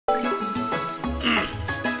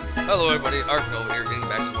Hello everybody, Arkin over here, getting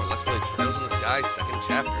back to more Let's Play Trails in the Sky, second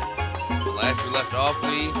chapter. Last we left off,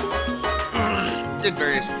 we did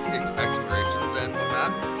various explorations and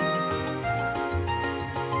whatnot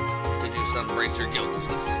to do some Bracer Guild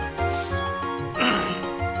business.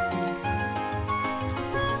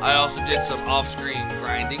 I also did some off-screen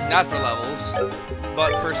grinding, not for levels,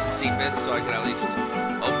 but for some seed bits, so I could at least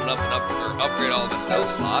open up and upgrade all of the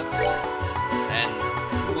stealth slots, and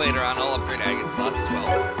later on I'll upgrade agate slots as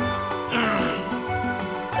well.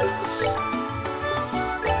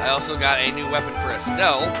 I also got a new weapon for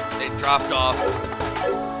Estelle. It dropped off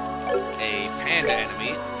a panda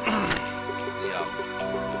enemy.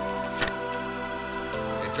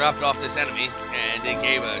 It dropped off this enemy, and it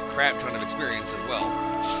gave a crap ton of experience as well.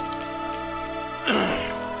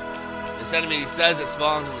 This enemy says it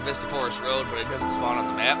spawns on the Vista Forest Road, but it doesn't spawn on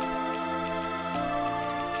the map.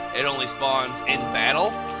 It only spawns in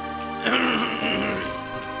battle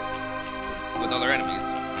with other enemies.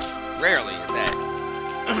 Rarely at that.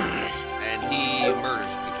 And he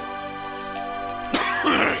murders people.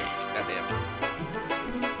 Goddamn.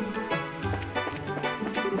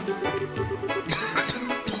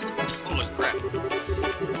 Holy crap.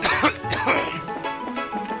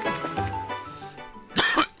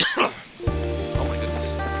 Oh my goodness.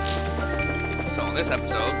 So in this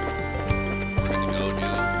episode, we're gonna go do...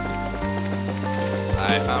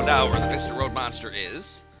 I found out where the Vista Road monster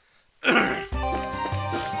is.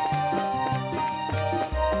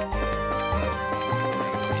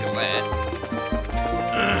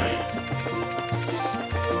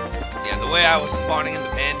 The way I was spawning in the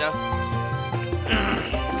panda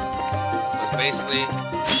was basically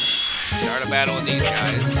start a battle with these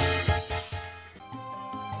guys,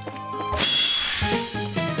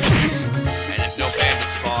 and if no panda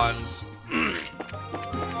spawns,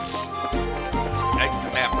 just exit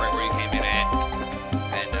the map right where you came in at,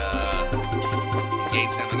 and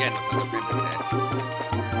engage them again with like a panda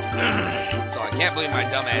attack. So I can't believe my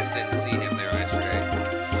dumbass didn't see him there yesterday.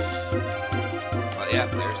 But yeah,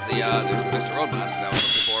 there's the Mr. Road Monster that I was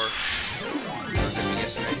looking for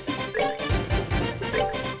yesterday.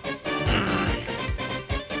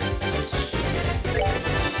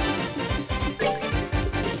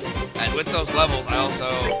 And with those levels, I also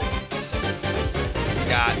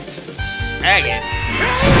got Agate.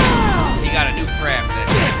 He got a new craft that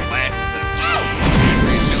lasts him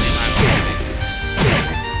 3 million miles.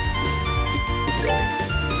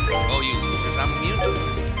 Oh, you losers, I'm immune to it.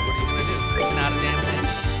 What are you gonna do? Not a damn thing.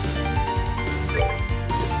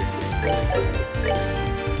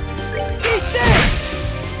 Eat this!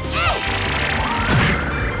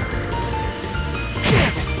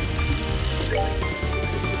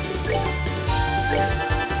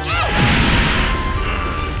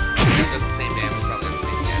 It does the same damage, probably the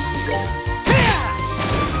same gas too.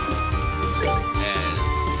 And it's dark matter.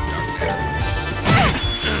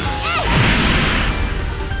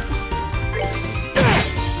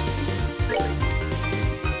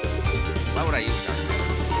 Why would I use dark matter?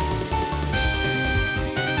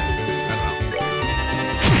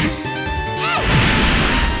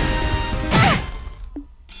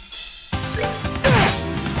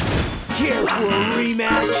 Care for a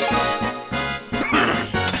rematch?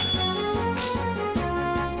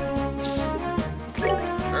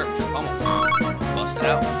 Sure, pummel. Bust it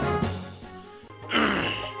out.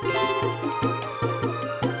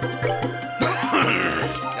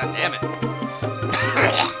 God damn it.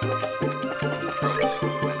 Gross.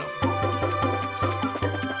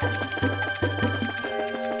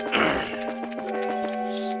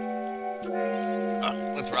 I know.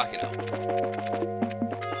 Let's rock it out.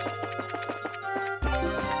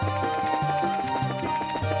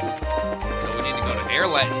 So we need to go to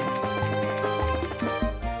Airletton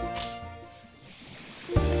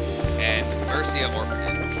and Mercia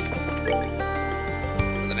Orphanage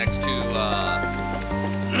for the next two, oh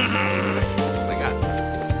my god.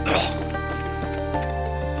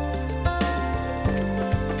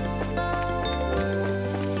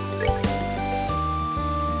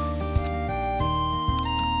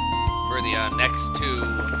 For the next two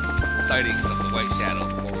sightings of the White Shadow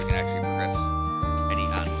before we can actually progress any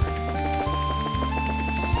onward.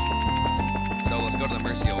 So let's go to the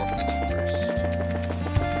Mercia Orphanage first.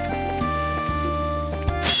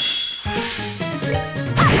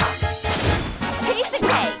 Piece of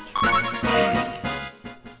cake!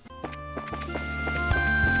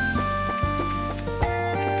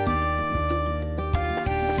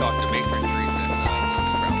 Talk to Matron Teresa and the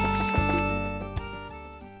Sprouts.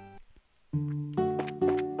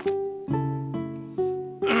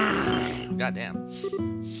 Goddamn.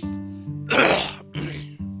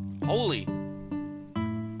 Holy.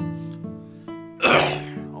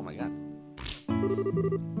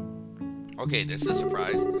 Okay, this is a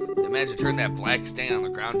surprise. They managed to turn that black stain on the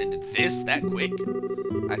ground into this that quick?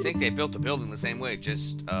 I think they built the building the same way,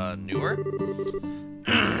 just, newer?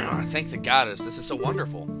 Thank the goddess, this is so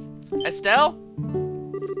wonderful. Estelle?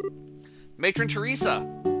 Matron Teresa!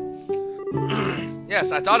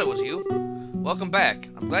 Yes, I thought it was you. Welcome back.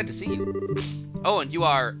 I'm glad to see you. Oh, and you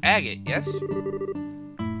are Agate, yes?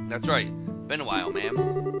 That's right. Been a while,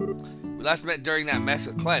 ma'am. We last met during that mess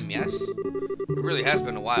with Clem, yes? It really has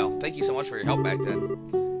been a while. Thank you so much for your help back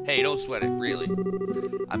then. Hey, don't sweat it, really.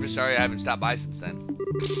 I'm just sorry I haven't stopped by since then.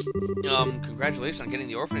 Congratulations on getting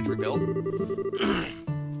the orphanage rebuilt.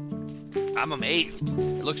 I'm amazed.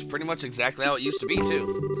 It looks pretty much exactly how it used to be,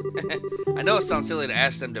 too. I know it sounds silly to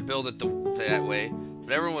ask them to build it that way,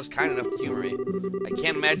 but everyone was kind enough to humor me. I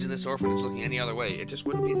can't imagine this orphanage looking any other way. It just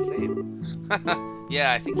wouldn't be the same.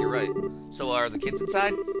 Yeah, I think you're right. So are the kids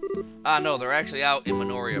inside? No, they're actually out in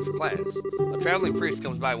Minoria for class. A traveling priest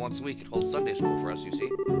comes by once a week and holds Sunday school for us, you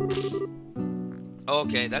see.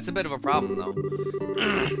 Okay, that's a bit of a problem, though.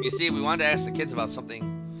 You see, we wanted to ask the kids about something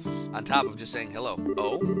on top of just saying hello.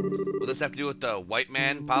 Oh? Will this have to do with the white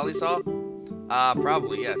man Polly saw?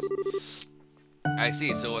 Probably, yes. I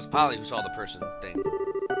see, so it was Polly who saw the person thing.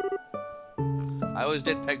 I always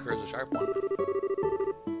did peg her as a sharp one.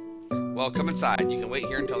 Well, come inside. You can wait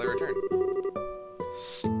here until they return.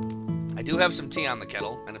 I do have some tea on the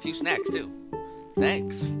kettle, and a few snacks, too.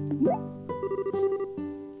 Thanks.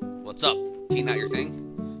 What's up? Tea not your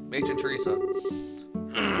thing? Matron Teresa.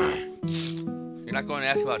 You're not going to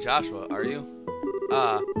ask about Joshua, are you?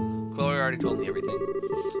 Chloe already told me everything.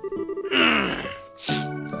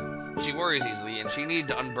 She worries easily, and she needed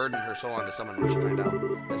to unburden her soul onto someone when she find out.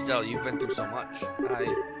 Estelle, you've been through so much.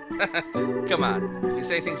 Come on. If you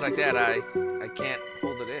say things like that, I can't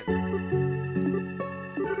hold it in.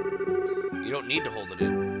 You don't need to hold it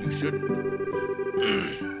in. You shouldn't.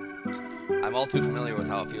 I'm all too familiar with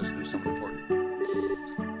how it feels to lose someone important.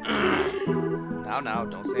 Now,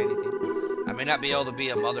 don't say anything. I may not be able to be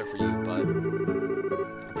a mother for you, but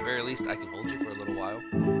at the very least, I can hold you for a little while.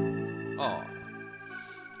 Aw.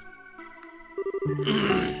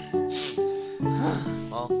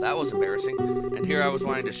 Well, that was embarrassing. And here I was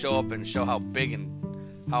wanting to show up and show how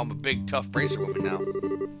I'm a big, tough bracer woman now.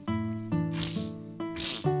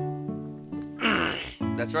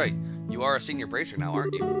 That's right. You are a senior bracer now,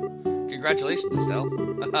 aren't you? Congratulations, Estelle.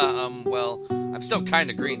 Well, I'm still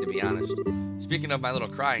kinda green, to be honest. Speaking of my little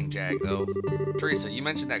crying jag, though, Teresa, you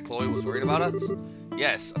mentioned that Chloe was worried about us?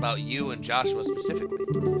 Yes, about you and Joshua specifically.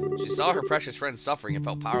 She saw her precious friends suffering and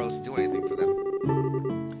felt powerless to do anything for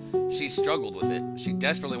them. She struggled with it. She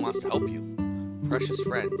desperately wants to help you. Precious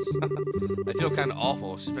friends. I feel kind of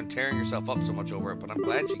awful. She's been tearing herself up so much over it, but I'm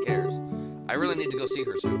glad she cares. I really need to go see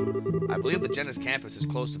her soon. I believe the Genis campus is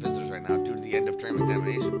closed to visitors right now due to the end of term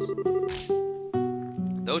examinations.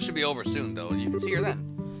 Those should be over soon, though. You can see her then.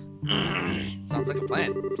 Sounds like a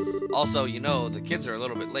plan. Also, you know, the kids are a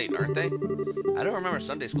little bit late, aren't they? I don't remember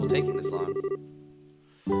Sunday school taking this long.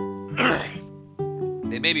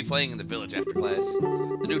 They may be playing in the village after class.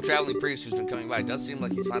 The new traveling priest who's been coming by does seem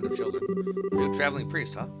like he's fond of children. New traveling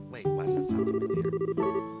priest, huh? Wait, why does that sound familiar?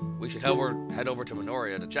 We should head over to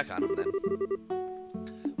Minoria to check on him then.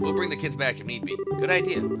 We'll bring the kids back if need be. Good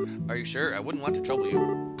idea. Are you sure? I wouldn't want to trouble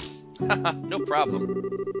you. Haha, no problem.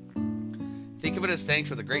 Think of it as thanks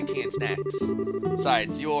for the great tea and snacks.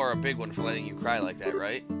 Besides, you are a big one for letting you cry like that,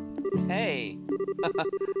 right? Hey!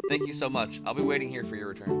 Thank you so much. I'll be waiting here for your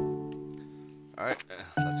return. Alright,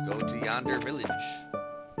 let's go to yonder village.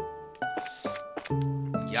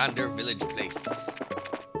 Yonder village place.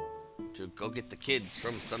 To go get the kids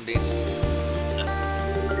from Sunday school.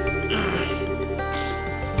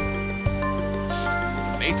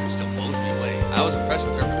 The matron still blows me away. I was impressed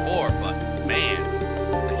with her before, but man,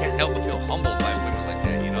 I can't help but feel humbled by women like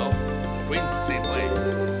that, you know? The Queen's the same way.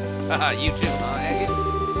 Haha, you too, huh, Agate?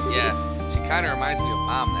 Yeah, she kinda reminds me of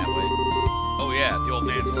Mom that way. Oh yeah, the old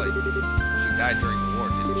man's wife. She died during the war,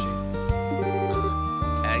 didn't she?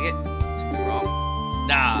 Agate? Something wrong?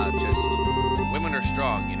 Nah, just women are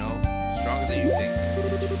strong, you know? Stronger than you think.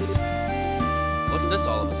 What's this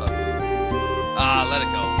all of a sudden? Let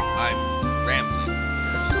it go. I'm rambling.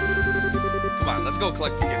 Come on, let's go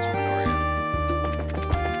collect the kids from Minoria.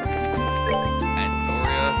 And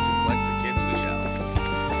Minoria, to collect the kids we shall.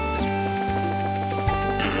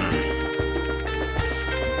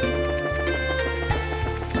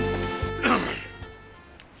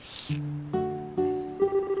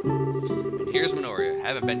 And here's Minoria.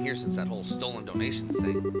 Haven't been here since that whole stolen donations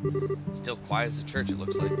thing. Still quiet as a church, it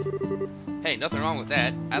looks like. Hey, nothing wrong with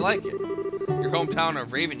that. I like it. Your hometown of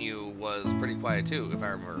Ravenview was pretty quiet too, if I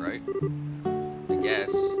remember right. I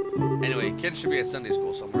guess. Anyway, kids should be at Sunday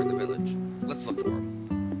school somewhere in the village. Let's look for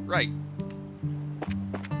them. Right.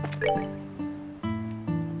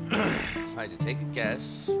 If I had to take a guess.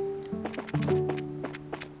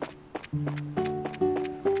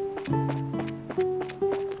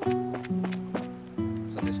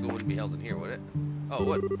 Sunday school wouldn't be held in here, would it? Oh,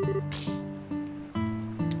 it would.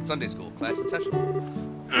 Sunday school, class in session.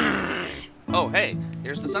 Oh, hey,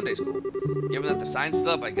 here's the Sunday school. Given that the sign's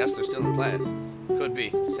still up, I guess they're still in class. Could be.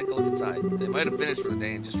 Let's take a look inside. They might have finished for the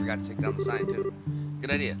day and just forgot to take down the sign, too.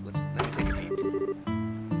 Good idea. Let me take a peek.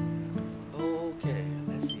 Okay,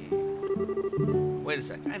 let's see. Wait a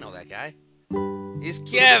sec. I know that guy. He's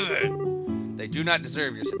Kevin! They do not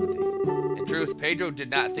deserve your sympathy. In truth, Pedro did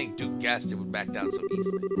not think Duke Gaston would back down so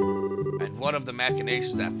easily. And what of the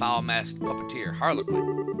machinations of that foul-masked puppeteer,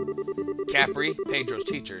 Harlequin? Capri, Pedro's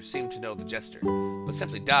teacher, seemed to know the jester, but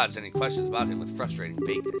simply dodged any questions about him with frustrating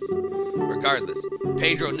vagueness. Regardless,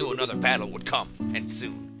 Pedro knew another battle would come, and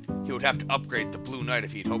soon. He would have to upgrade the Blue Knight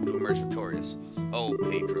if he'd hoped to emerge victorious. Oh,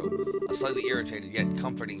 Pedro. A slightly irritated yet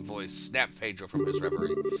comforting voice snapped Pedro from his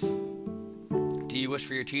reverie. Do you wish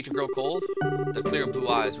for your tea to grow cold? The clear blue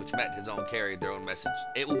eyes which met his own carried their own message.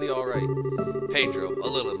 It will be all right. Pedro, a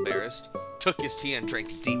little embarrassed, took his tea and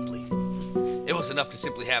drank deeply. It was enough to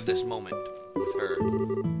simply have this moment with her.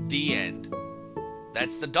 The end.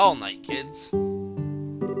 That's the Doll Knight, kids.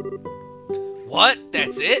 What?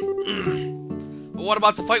 That's it? But what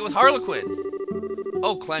about the fight with Harlequin?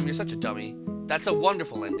 Oh, Clem, you're such a dummy. That's a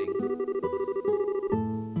wonderful ending.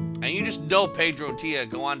 And you just know Pedro and Tia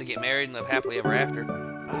go on to get married and live happily ever after.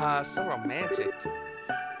 Ah, so romantic.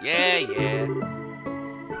 Yeah.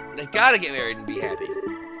 They gotta get married and be happy.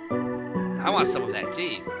 I want some of that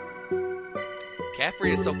tea.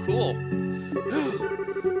 Capri is so cool.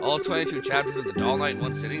 All 22 chapters of the Doll Knight in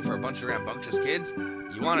one sitting for a bunch of rambunctious kids?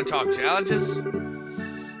 You want to talk challenges?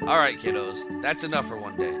 Alright, kiddos. That's enough for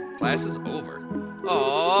one day. Class is over.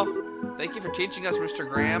 Aww. Thank you for teaching us, Mr.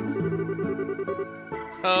 Graham.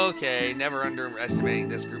 Okay, never underestimating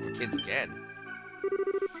this group of kids again.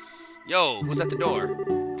 Yo, who's at the door?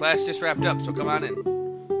 Class just wrapped up, so come on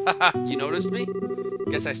in. Haha, you noticed me?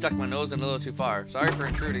 Guess I stuck my nose in a little too far. Sorry for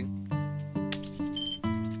intruding.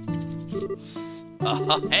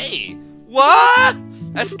 Hey! What?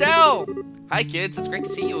 Estelle! Hi, kids. It's great to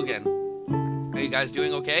see you again. Are you guys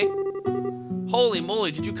doing okay? Holy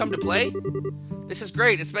moly, did you come to play? This is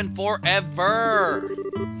great. It's been forever.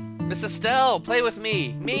 Miss Estelle, play with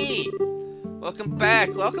me. Me! Welcome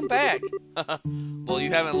back. Welcome back. Well,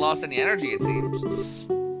 you haven't lost any energy, it seems.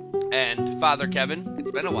 And Father Kevin,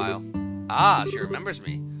 it's been a while. Ah, she remembers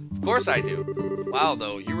me. Of course I do. Wow,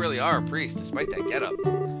 though, you really are a priest, despite that getup.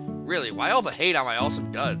 Really, why all the hate on my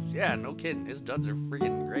awesome duds? Yeah, no kidding, his duds are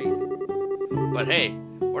freaking great. But hey,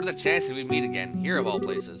 what are the chances we meet again, here of all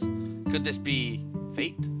places? Could this be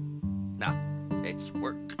fate? Nah, it's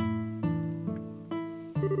work.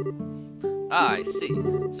 Ah, I see.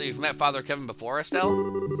 So you've met Father Kevin before, Estelle?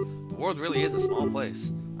 The world really is a small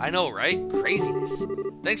place. I know, right? Craziness.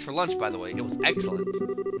 Thanks for lunch, by the way. It was excellent.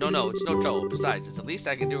 No, it's no trouble. Besides, it's the least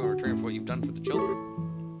I can do in return for what you've done for the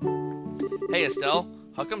children. Hey, Estelle.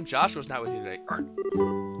 How come Joshua's not with you today?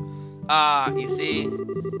 You see,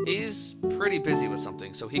 he's pretty busy with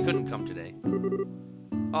something, so he couldn't come today.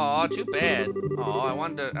 Aw, too bad. Aw, I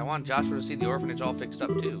want Joshua to see the orphanage all fixed up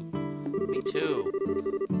too. Me too.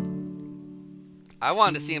 I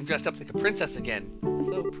wanted to see him dressed up like a princess again.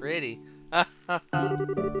 So pretty.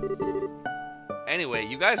 Anyway,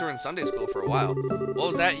 you guys were in Sunday school for a while. What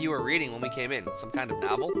was that you were reading when we came in? Some kind of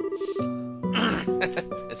novel?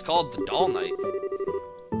 It's called The Doll Knight.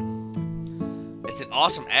 It's an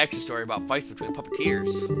awesome action story about fights between puppeteers.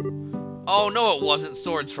 Oh, no it wasn't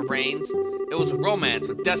Swords for Brains. It was a romance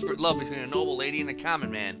with desperate love between a noble lady and a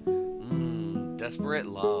common man. Desperate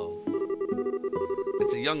love.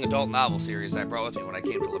 It's a young adult novel series I brought with me when I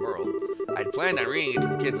came to Liberal. I'd planned on reading it to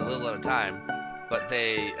the kids a little at a time, but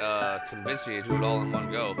they convinced me to do it all in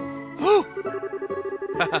one go. Whew!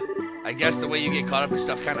 I guess the way you get caught up in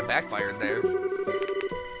stuff kind of backfired there.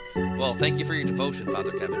 Well, thank you for your devotion,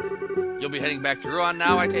 Father Kevin. You'll be heading back to Ruan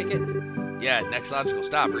now, I take it? Yeah, next logical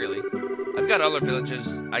stop, really. I've got other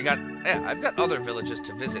villages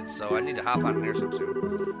to visit, so I need to hop on an airship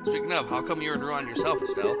soon. Speaking of, how come you're in Ruan yourself,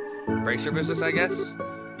 Estelle? Bracer business, I guess?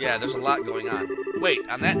 Yeah, there's a lot going on. Wait,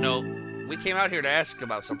 on that note, we came out here to ask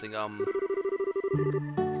about something, I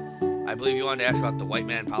believe you wanted to ask about the white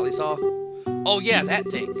man Polysaw? Oh yeah, that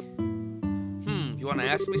thing. You want to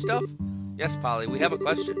ask me stuff? Yes, Polly, we have a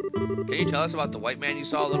question. Can you tell us about the white man you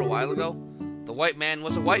saw a little while ago? The white man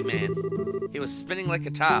was a white man. He was spinning like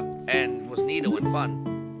a top, and was neato and fun.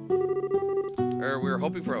 Or we were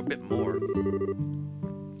hoping for a bit more.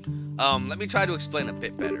 Let me try to explain a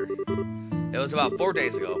bit better. It was about 4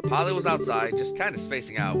 days ago. Polly was outside, just kind of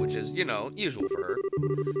spacing out, which is, you know, usual for her.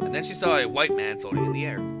 And then she saw a white man floating in the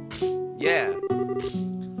air. Yeah.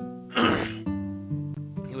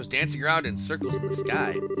 He was dancing around in circles in the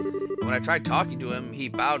sky. And when I tried talking to him, he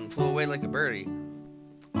bowed and flew away like a birdie.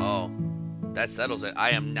 Oh, that settles it.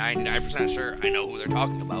 I am 99% sure I know who they're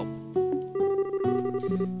talking about.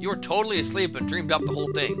 You were totally asleep and dreamed up the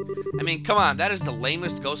whole thing. I mean, come on, that is the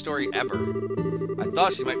lamest ghost story ever. I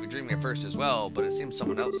thought she might be dreaming at first as well, but it seems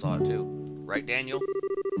someone else saw it too. Right, Daniel?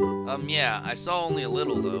 Yeah, I saw only a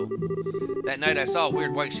little, though. That night I saw a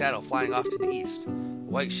weird white shadow flying off to the east.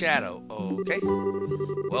 White shadow, okay.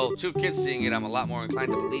 Well, 2 kids seeing it, I'm a lot more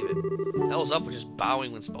inclined to believe it. The hell's up with just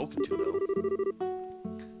bowing when spoken to, though?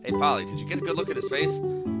 Hey, Polly, did you get a good look at his face?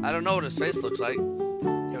 I don't know what his face looks like.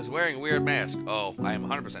 He was wearing a weird mask. Oh, I am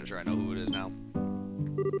 100% sure I know who it is now.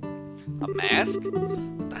 A mask?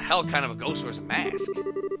 What the hell kind of a ghost wears a mask?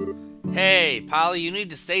 Hey, Polly, you need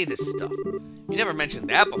to say this stuff. You never mentioned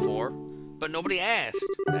that before, but nobody asked.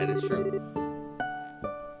 That is true.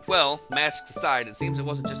 Well, masks aside, it seems it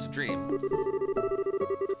wasn't just a dream.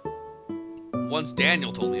 Once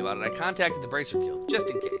Daniel told me about it, I contacted the Bracer Guild, just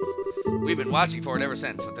in case. We've been watching for it ever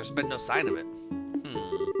since, but there's been no sign of it.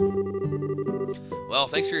 Well,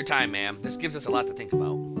 thanks for your time, ma'am. This gives us a lot to think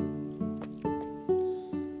about.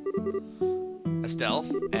 Estelle,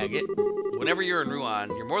 Agate, whenever you're in Ruan,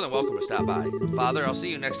 you're more than welcome to stop by. Father, I'll see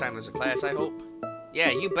you next time there's a class, I hope. Yeah,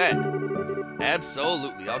 you bet.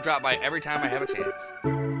 Absolutely. I'll drop by every time I have a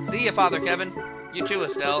chance. See ya, Father Kevin. You too,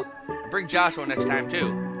 Estelle. And bring Joshua next time,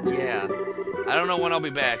 too. Yeah. I don't know when I'll be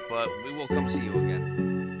back, but we will come see you again.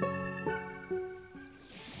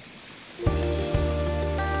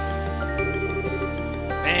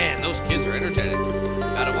 Man, those kids are energetic.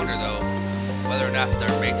 Gotta wonder, though, whether or not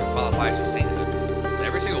their matron qualifies for sainthood. Because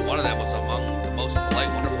every single one of them was among the most polite,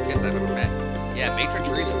 wonderful kids I've ever met. Yeah, Matron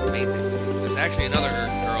Teresa's amazing. There's actually another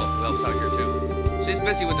girl who helps out here, too. She's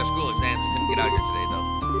busy with her school exams and couldn't get out here today, though.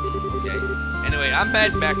 Okay. Anyway, I'm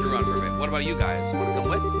heading back to Run for a bit. What about you guys? Want to come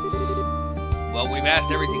with? Well, we've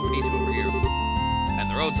asked everything we need to over here. And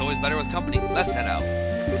the road's always better with company. Let's head out.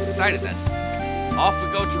 It's decided then. Off we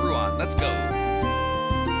go to Ruan. Let's go.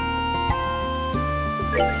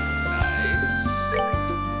 Nice.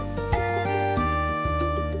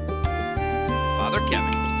 Father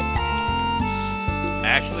Kevin.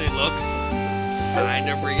 Actually looks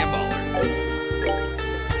kinda freaking baller.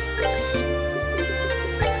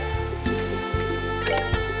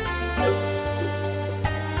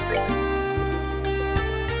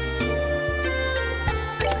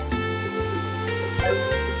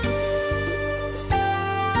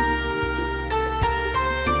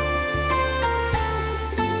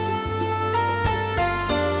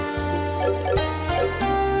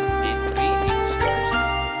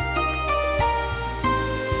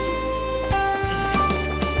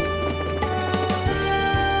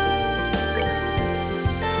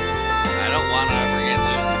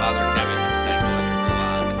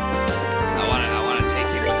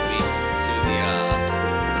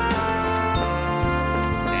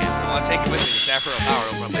 Afro power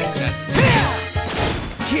over my chest.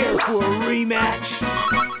 Care for a rematch?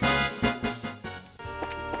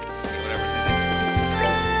 Whatever's in it.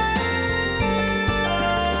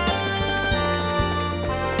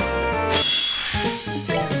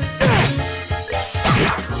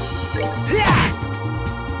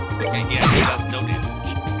 Okay, yeah, he does no damage.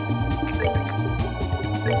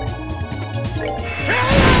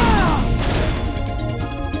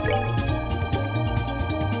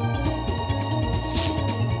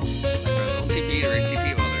 TP or ACP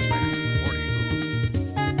while there's my 40.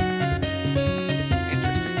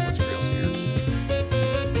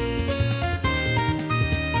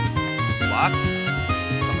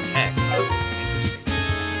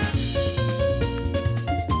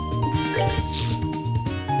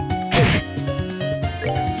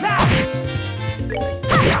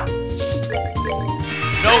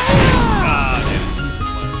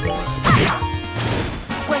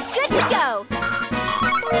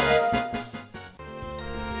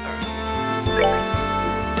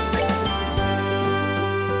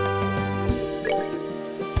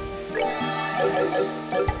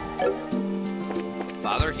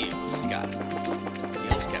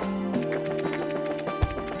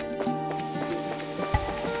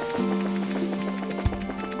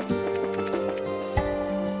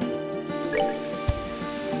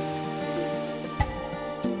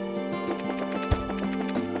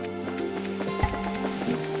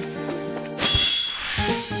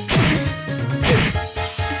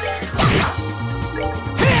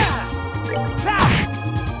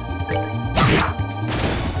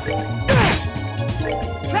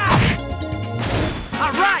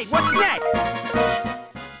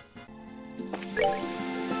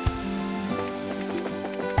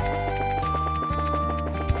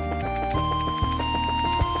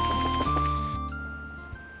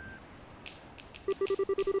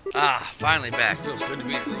 Finally back. Feels good to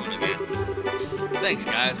be in Ruin again. Thanks,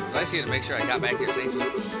 guys. It was nice of you to make sure I got back here safely.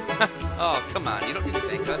 Oh, come on. You don't need to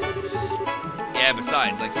thank us. Yeah,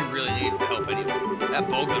 besides, like, you really needed the help anyway. That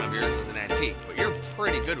bowgun of yours was an antique, but you're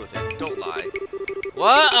pretty good with it. Don't lie.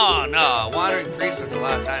 What? Oh, no. Wandering priest spends a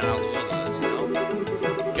lot of time out in the wilderness, you know?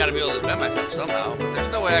 Gotta be able to defend myself somehow, but there's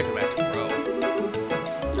no way I can match a pro.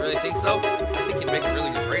 You really think so? I think you'd make a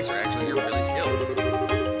really good racer, actually. You're really skilled.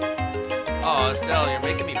 Oh, Estelle, you're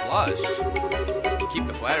making me blush. You keep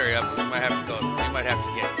the flattery up, we might have to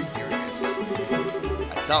get serious.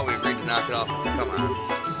 I thought we agreed to knock it off with the come-ons.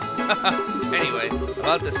 Anyway,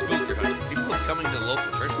 about the spooker hunt. People are coming to the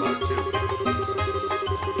local church about it, too.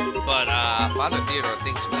 But, Father Theodore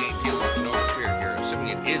thinks we ain't dealing with the normal spirit here,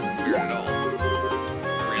 assuming it is a spirit at all.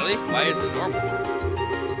 Really? Why is it normal?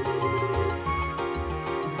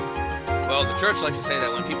 Well, the church likes to say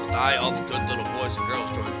that when people die, all the good little boys and girls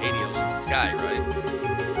join Hades in the sky, right?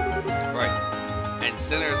 Right. And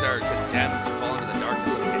sinners are condemned to fall into the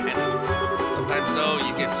darkness of Gehenna. Sometimes, though,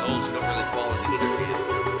 you get souls who don't really fall into either camp.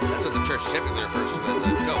 That's what the church typically refers to as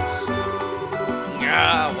a ghost.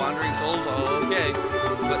 Yeah, wandering souls, okay.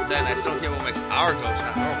 But then I still don't get what makes our ghost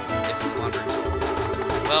not normal, if it's wandering souls.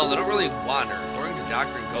 Well, they don't really wander. According to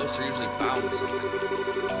doctrine, ghosts are usually bound to something.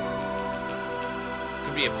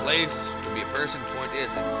 Could be a place, could be a person. Point is,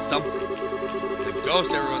 it's something. The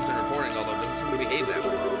ghost everyone's been reporting, although doesn't seem to behave that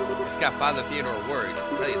way. It's got Father Theodore worried,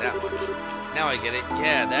 I'll tell you that much. Now I get it.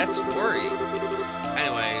 Yeah, that's worrying.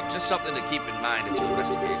 Anyway, just something to keep in mind as you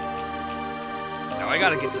investigate. Now I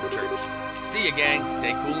gotta get to the church. See ya, gang.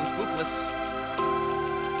 Stay cool and spookless.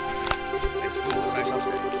 And spookless, I shall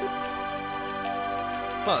stay.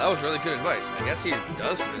 Huh, that was really good advice. I guess he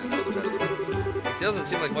does really know the testaments. He still doesn't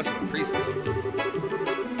seem like much of a priest, though.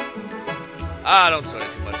 Ah, don't study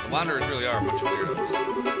too much. The Wanderers really are a bunch of weirdos.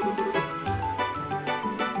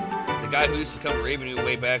 The guy who used to come to Ravenview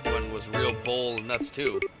way back when was real bowl and nuts,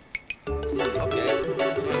 too. Okay.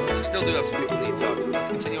 So we still do have some people we need to talk to. Let's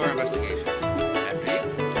continue our investigation. After you?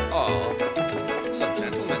 Aw. Some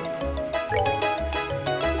gentleman.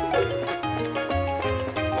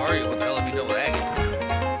 Who are you? What the hell have you done with Aggie?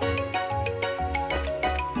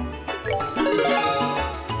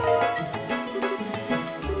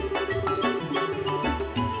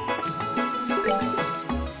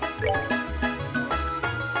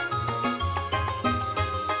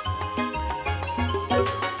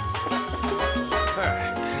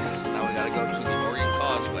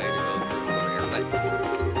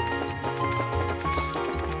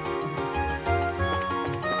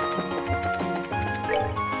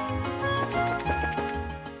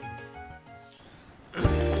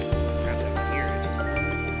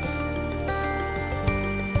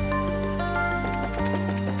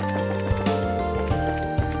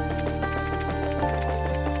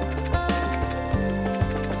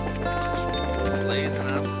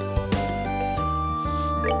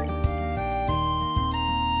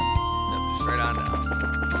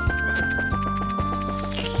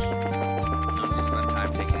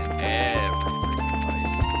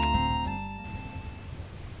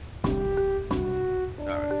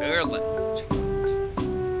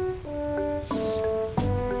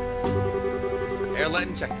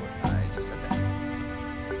 Airline checkpoint. I just said that.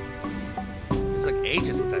 It's like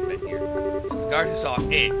ages since I've been here. So the guard who saw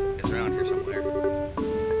it is around here somewhere. At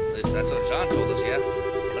least that's what John told us, yeah?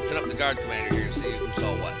 Let's send up the guard commander here and see who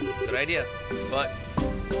saw what. Good idea. But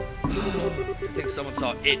I think someone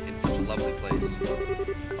saw it in such a lovely place.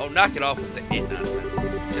 Oh, knock it off with the it nonsense.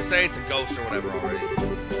 Just say it's a ghost or whatever already.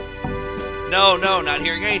 No, not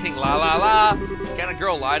hearing anything. La la la. Can a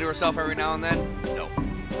girl lie to herself every now and then? No.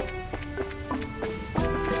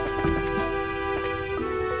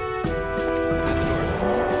 And the door's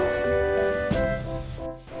closed.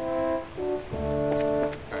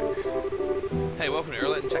 Alright. Hey, welcome to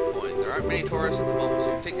Erlangen Checkpoint. There aren't many tourists at the moment,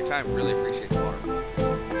 so you take your time. Really appreciate the water.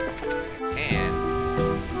 I can.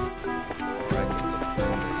 Or I can look for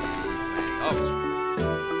the commanding officer.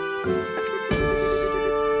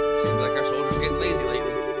 Getting lazy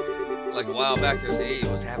lately. Like a while back, there was he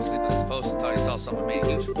was half asleep on his post and thought he saw something made a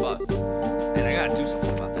huge fuss. And I gotta do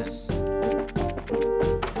something about this.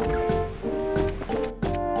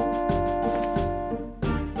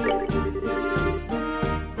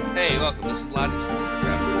 Hey, welcome. This is Lodge of Sleeping for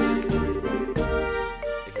Travelers.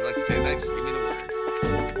 If you'd like to say thanks, just give me the word.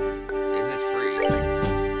 Is it free?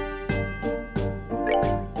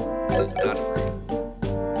 It is not free.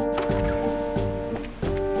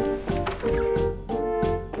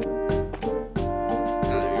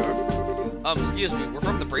 Excuse me, we're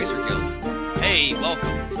from the Bracer Guild. Hey,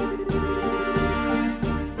 welcome.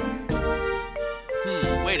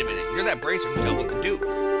 Wait a minute, you're that Bracer who dealt with the Duke.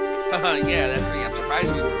 Haha, yeah, that's me. I'm surprised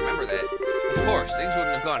you even remember that. Of course, things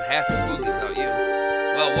wouldn't have gone half as smoothly without you.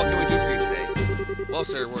 Well, what can we do for you today? Well,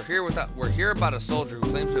 sir, we're here about a soldier who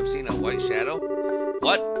claims to have seen a white shadow.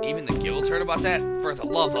 What? Even the guilds heard about that? For the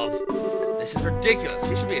love of... This is ridiculous.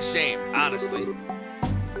 He should be ashamed, honestly.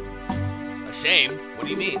 Ashamed? What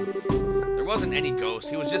do you mean? There wasn't any ghost.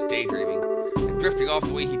 He was just daydreaming. And drifting off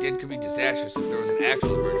the way he did could be disastrous if there was an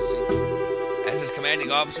actual emergency. As his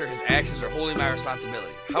commanding officer, his actions are wholly my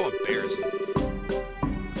responsibility. How embarrassing.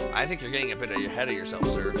 I think you're getting a bit ahead of yourself,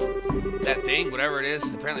 sir. That thing, whatever it is,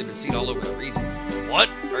 has apparently been seen all over the region. What?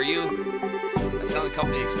 Are you? The selling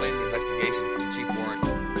company explained the investigation to Chief Warrant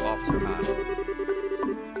Officer Han.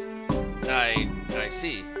 I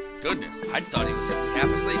see. Goodness, I thought he was simply half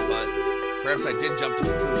asleep, but perhaps I did jump to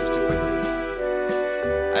conclusions too quickly.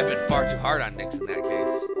 I've been far too hard on Nix in that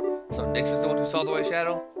case. So Nix is the one who saw the white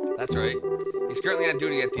shadow? That's right. He's currently on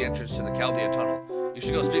duty at the entrance to the Chaldea Tunnel. You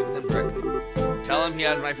should go speak with him directly. Tell him he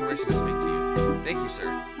has my permission to speak to you. Thank you, sir.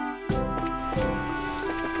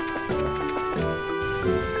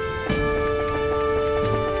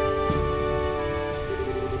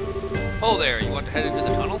 Oh there, you want to head into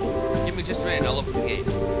the tunnel? Give me just a minute and I'll open the gate.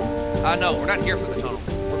 No, we're not here for the tunnel.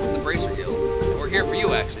 We're from the Bracer Guild. And we're here for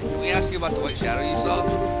you, actually. Can we ask you about the white shadow you saw?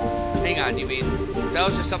 Hang on, you mean? That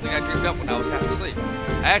was just something I dreamed up when I was half asleep.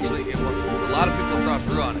 Actually, it was a lot of people across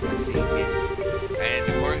Ruan have been seeing it. And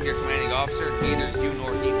according to your commanding officer, neither you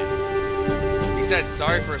nor he knew. He said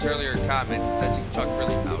sorry for his earlier comments and said you can talk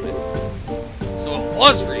freely about it. So it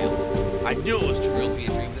was real! I knew it was too real to be a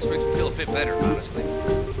dream. This makes me feel a bit better, honestly.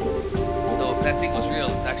 Though if that thing was real,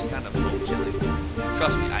 it's actually kind of bone-chilling.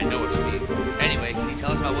 Trust me, I know what you mean. Anyway, can you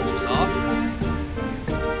tell us about what you saw?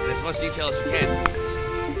 In as much detail as you can, please.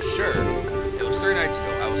 Sure. It was 3 nights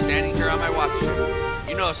ago. I was standing here on my watch shift.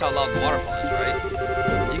 You notice how loud the waterfall is, right?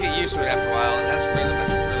 You get used to it after a while, and that's really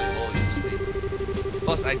low usually.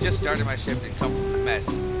 Plus, I just started my shift and come from the mess,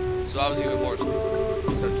 so I was even more asleep.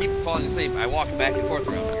 So to keep falling asleep, I walked back and forth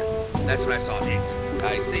around here. That's when I saw it.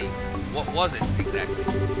 I see. What was it, exactly?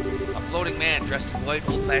 A floating man dressed in white,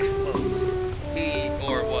 old-fashioned clothes. He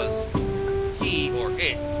or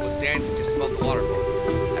it was dancing just above the waterfall.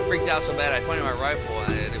 I freaked out so bad I pointed my rifle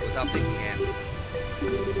at it without thinking, and...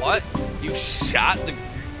 What? You shot the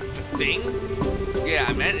thing? Yeah,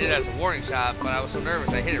 I meant it as a warning shot, but I was so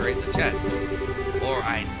nervous I hit it right in the chest. Or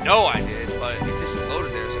I know I did, but it just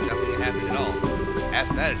floated there, so nothing had happened at all.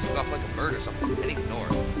 After that, it took off like a bird or something, heading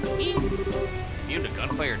north. Immune to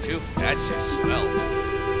gunfire too? That's just swell.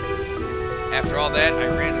 After all that, I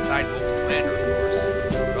ran inside and woke the commander, of course.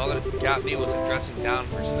 But all that got me was a dressing down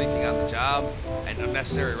for sleeping on the job and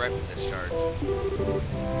unnecessary rifle discharge.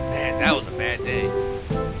 Man, that was a bad day.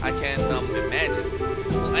 I can imagine.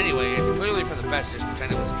 Well, anyway, it's clearly for the best just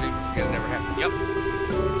pretend it was a dream and forget it never happened. Yep.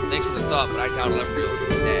 Thanks for the thought, but I doubt I'll ever be able to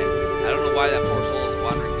be dead. I don't know why that poor soul is a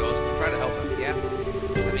wandering ghost, but try to help him, yeah?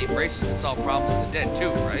 I mean, braces can solve problems with the dead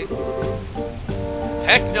too, right?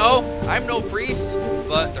 Heck no! I'm no priest!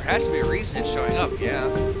 But there has to be a reason it's showing up, yeah.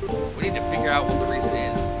 We need to figure out what the reason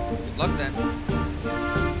is. Good luck then.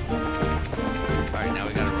 Alright, now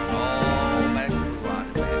we gotta run all back to Ruan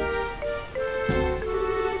and back.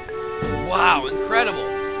 Wow, incredible!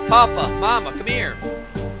 Papa, Mama, come here!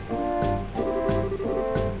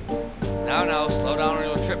 Now, slow down on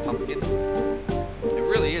your trip, Pumpkin. It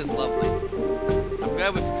really is lovely. I'm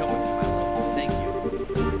glad we could come with you, my love. Thank you.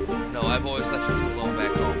 No, I've always left you too alone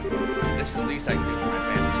back home. This is the least I can do for my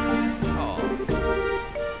family.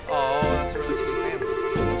 Oh, that's a really sweet family.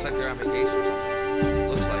 Looks like they're on vacation or something.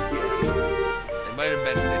 Looks like, yeah. They might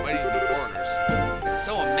even be foreigners. It's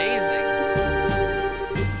so amazing.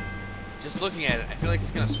 Just looking at it, I feel like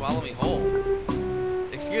it's gonna swallow me whole.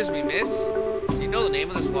 Excuse me, miss? Do you know the name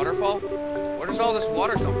of this waterfall? Where does all this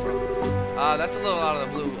water come from? That's a little out of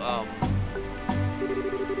the blue.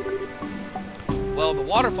 Well, the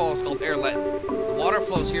waterfall is called Airlet. The water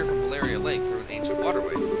flows here from Valeria Lake through an ancient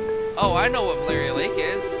waterway. Oh, I know what Valeria Lake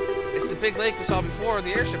is. It's the big lake we saw before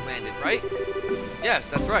the airship landed, right? Yes,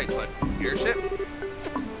 that's right, but airship?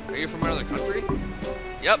 Are you from another country?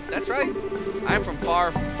 Yep, that's right. I'm from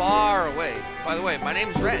far, far away. By the way, my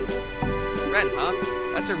name's Ren. Ren, huh?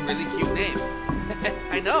 That's a really cute name.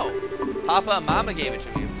 I know. Papa and Mama gave it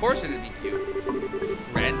to me. Of course it'd be cute.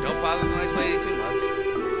 Ren, don't bother the nice lady too much.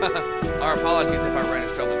 Our apologies if I ran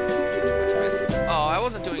into trouble you too much, miss. Oh, I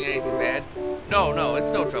wasn't doing anything bad. No,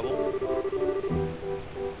 it's no trouble.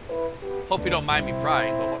 Hope you don't mind me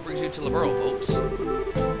prying, but what brings you to Liberl, folks?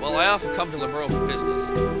 Well, I often come to Liberl for business.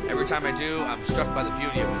 Every time I do, I'm struck by the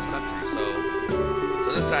beauty of this country, so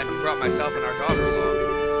this time he brought myself and our daughter along.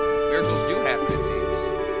 Miracles do happen, it seems.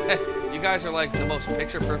 You guys are like the most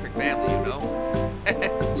picture-perfect family, you know?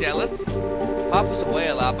 Jealous? Papa's away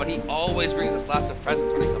a lot, but he always brings us lots of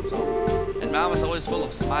presents when he comes home. And Mom is always full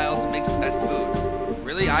of smiles and makes the best food.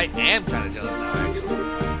 Really, I am kind of jealous now, actually.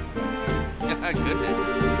 Goodness.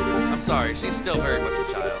 I'm sorry, she's still very much a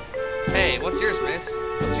child. Hey, what's yours, miss?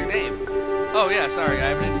 What's your name? Oh yeah, sorry, I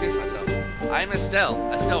haven't introduced myself. I'm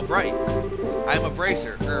Estelle Bright. I'm a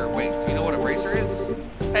bracer. Wait, do you know what a bracer is?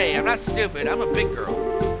 Hey, I'm not stupid, I'm a big girl.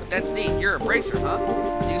 But that's neat, you're a bracer, huh?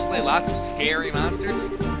 Do you slay lots of scary monsters?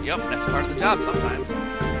 Yup, that's part of the job sometimes.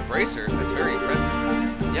 A bracer? That's very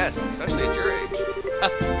impressive. Yes, especially at your age.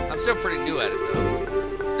 I'm still pretty new at it, though.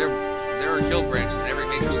 There are guild branches in every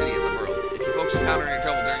major city in the world. If you folks encounter any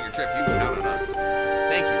trouble during your trip, you can count on us.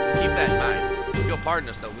 Thank you, we'll keep that in mind. If you'll pardon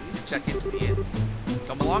us, though, we need to check into the inn.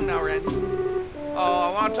 Come along now, Ren. Oh, I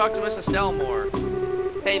want to talk to Miss Estelle more.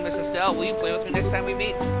 Hey, Miss Estelle, will you play with me next time we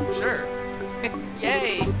meet? Sure.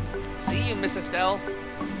 Yay! See you, Miss Estelle.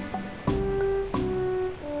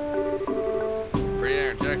 Pretty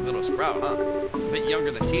energetic little sprout, huh? A bit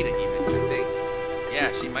younger than Tina, even, I think.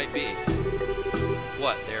 Yeah, she might be.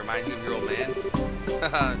 What, they remind you of your old man?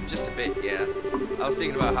 Haha, just a bit, yeah. I was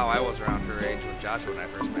thinking about how I was around her age with Joshua when I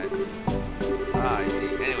first met. Ah, I see.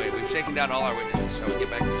 Anyway, we've shaken down all our witnesses. Shall we get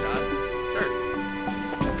back to John? Sure.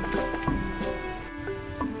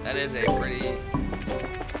 That is a pretty...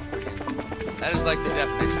 That is like the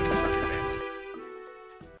definition of a perfect family.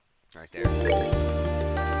 Right there.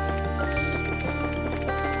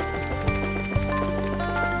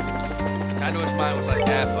 Kinda wish mine was like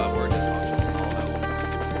that, but we're dysfunctional and all that.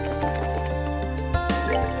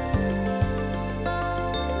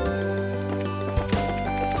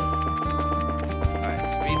 Alright,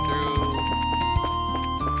 speed through.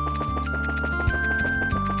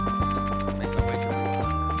 Make my way to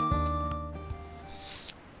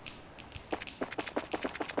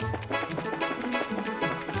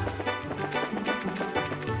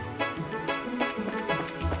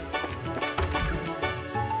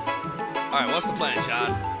Alright, what's the plan, Sean?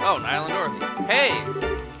 Oh, Niall and Dorothy. Hey!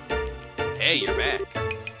 Hey, you're back.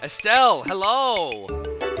 Estelle, hello!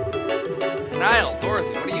 Niall,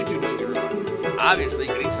 Dorothy, what are you two doing around? Obviously,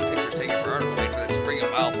 getting some pictures taken for article made for this friggin'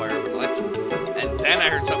 wildfire of a collection. And then I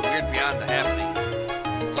heard something weird beyond the happening.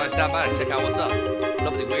 So I stopped by to check out what's up.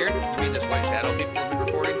 Something weird? You mean this white shadow people have been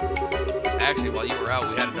reporting? Actually, while you were out,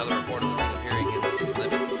 we had another report of a thing appearing in the city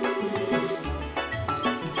limits.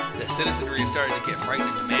 The citizenry is starting to get frightened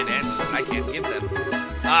and demand answers that I can't give them.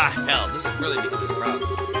 Ah, hell, this is really becoming a problem.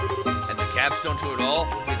 And the capstone to it all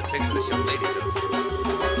would be the picture this young lady took.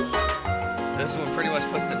 This one pretty much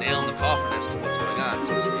puts the nail in the coffin as to what's going on,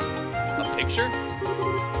 so to speak. A picture?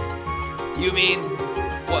 You mean,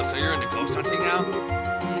 what, so you're into ghost hunting now?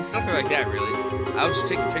 It's nothing like that, really. I was just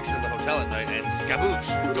taking pictures of the hotel at night, and skaboosh,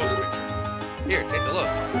 ghost picture. Here, take a look.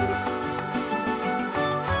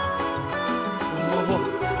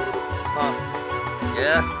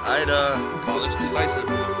 Yeah, I'd call this decisive.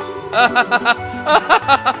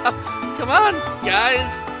 Come on, guys.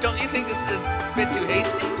 Don't you think this is a bit too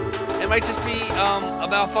hasty? It might just be a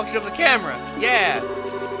malfunction of the camera. Yeah.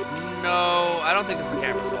 No, I don't think it's the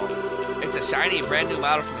camera's fault. It's a shiny, brand new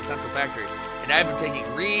model from the central factory, and I've been taking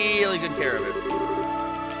really good care of it.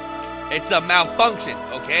 It's a malfunction,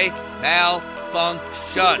 okay?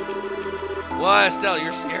 Malfunction. What, Estelle?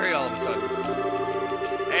 You're scary all of a sudden.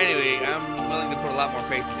 Anyway, I'm willing to put a lot more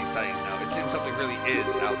faith in these sightings now. It seems something really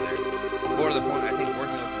is out there. More to the point, I think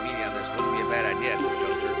working with the media on this wouldn't be a bad idea at this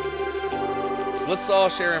juncture. Let's all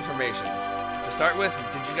share information. To start with,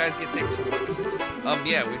 did you guys get statements from witnesses?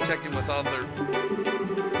 Yeah, we checked in with all their...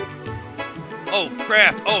 Oh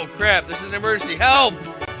crap, this is an emergency, help!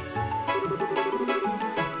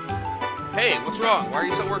 Hey, what's wrong? Why are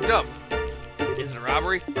you so worked up? Is it a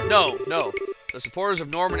robbery? No. The supporters of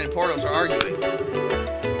Norman and Portos are arguing.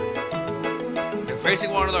 They're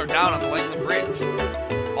facing one another down on the Langland Bridge.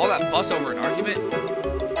 All that fuss over an argument?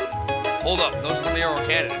 Hold up, those are the mayoral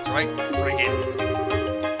candidates, right? Friggin'.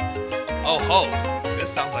 Oh ho, this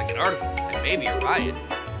sounds like an article, and maybe a riot.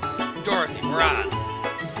 Dorothy, we're on.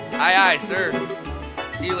 Aye, sir.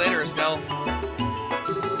 See you later, Estelle.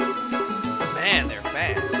 Man, they're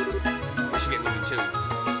fast. We should get moving too.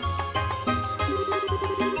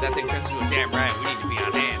 If that thing turns into a damn riot, we need to be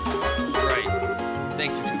on hand. Right.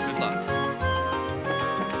 Thanks, you two. Good luck.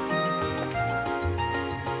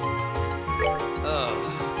 Oh,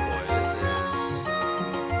 boy, this is...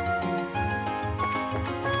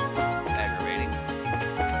 aggravating.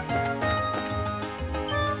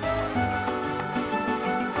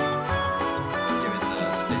 Given the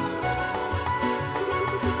state of the world.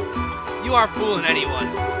 You aren't fooling anyone.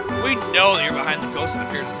 We know that you're behind the ghost that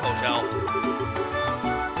appears in the hotel.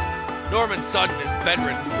 Norman Sudden is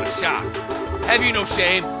bedridden with shock. Have you no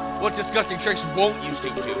shame? What disgusting tricks won't you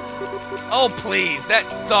stoop to? Oh please, that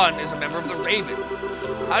son is a member of the Ravens.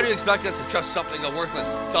 How do you expect us to trust something a worthless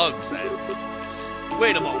thug says?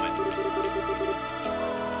 Wait a moment.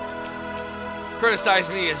 Criticize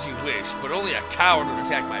me as you wish, but only a coward would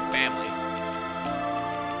attack my family.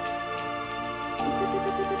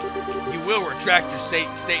 You will retract your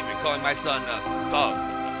statement calling my son a thug.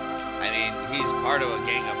 I mean, he's part of a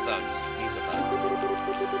gang of thugs. He's a thug.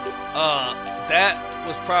 That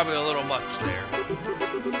was probably a little much there.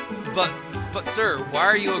 But sir, why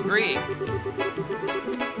are you agreeing?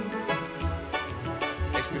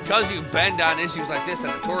 It's because you bend on issues like this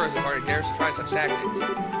that the tourism party dares to try such tactics.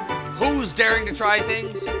 Who's daring to try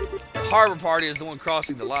things? The harbor party is the one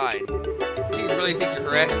crossing the line. Do you really think your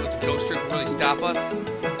harassment with the ghost trick will really stop us?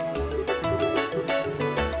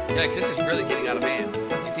 Yikes, this is really getting out of hand.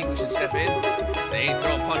 You think we should step in? They ain't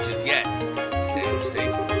throwing punches yet.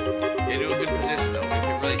 Stay get into a good position though. If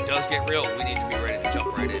it really does get real, we need to be ready to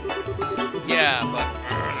jump right in. Yeah, but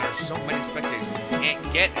there's so many spectators, we can't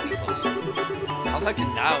get any closer. I'd like to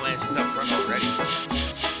dial in up front already.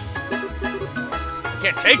 I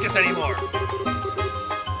can't take this anymore!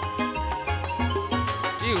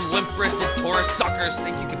 Do you limp-wristed tourist suckers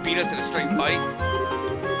think you can beat us in a straight fight?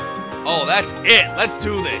 Oh, that's it! Let's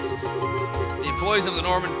do this! The employees of the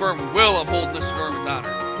Norman firm will uphold Mr. Norman's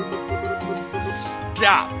honor.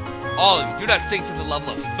 Stop! All of you, do not sink to the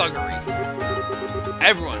level of thuggery.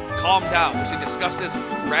 Everyone, calm down. We should discuss this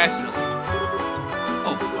rationally.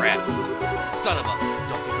 Oh, crap. Son of a...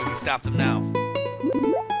 Don't think we can stop them now.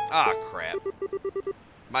 Ah, crap.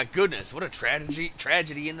 My goodness, what a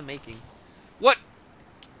tragedy in the making. What?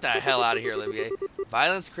 Get the hell out of here, Olivier.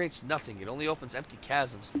 Violence creates nothing. It only opens empty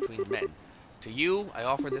chasms between men. To you, I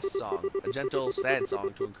offer this song. A gentle, sad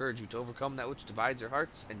song to encourage you to overcome that which divides your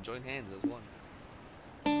hearts and join hands as one.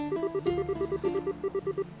 I'm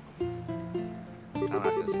not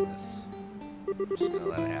gonna sing this. I'm just gonna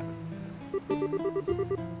let it happen.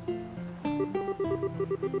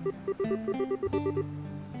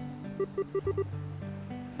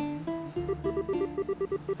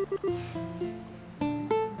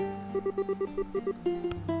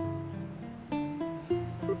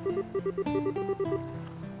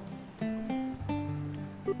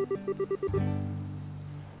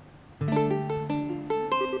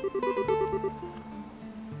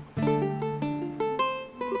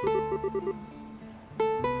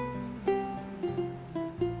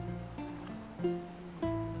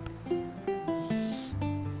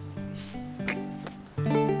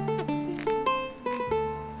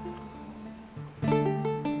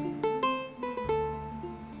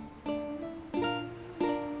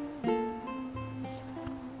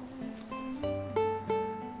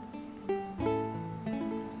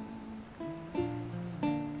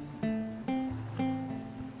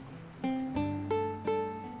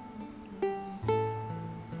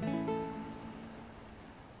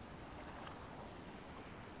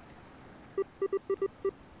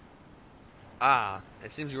 Ah,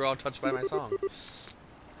 it seems you were all touched by my song.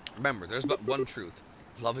 Remember, there's but one truth.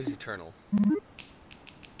 Love is eternal.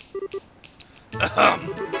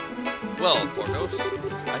 Well, Porthos,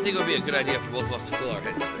 I think it would be a good idea for both of us to cool our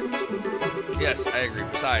heads a bit. Yes, I agree.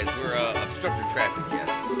 Besides, we're obstructing traffic, yes.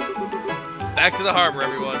 Back to the harbor,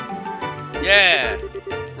 everyone. Yeah!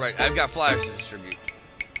 Right, I've got flyers to distribute.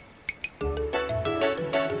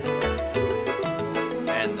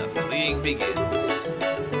 And the fleeing begins.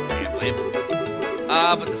 Can't blame them.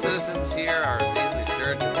 But the citizens here are as easily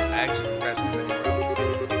stirred to action and rest as anywhere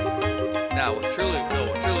else. Now, what truly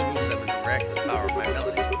moves them is the miraculous power of my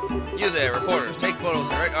melody. You there, reporters, take photos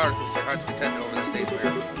and write articles to your heart's content over this day's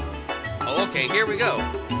miracle. Oh, okay, here we go.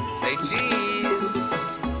 Say cheese.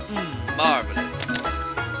 Marvelous.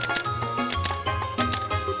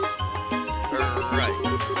 Right.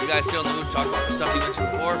 You guys still in the mood to talk about the stuff you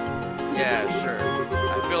mentioned before? Yeah, sure.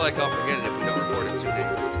 I feel like I'll forget it if we don't report it soon.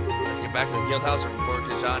 Let's get back to the guild house and report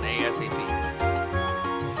to Jean ASAP.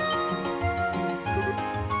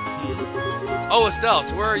 Oh, Estelle,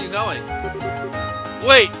 to where are you going?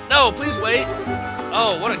 Wait! No, please wait!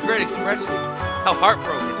 Oh, what a great expression. How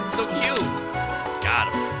heartbroken. It's so cute. Got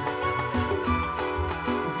him.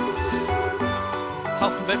 How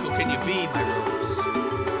fickle can you be, my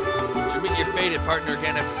Rose? To meet your fated partner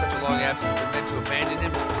again after such a long absence and then to abandon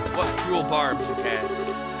him? What cruel barbs you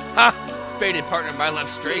cast. Ha! Fated partner, my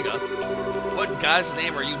left Strega. What in God's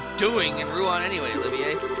name are you doing in Rouen anyway,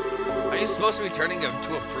 Olivier? Are you supposed to be turning to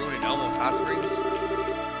a prune in Elmo's Hot Springs?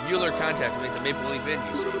 Mueller contacted me at the Maple Leaf Inn,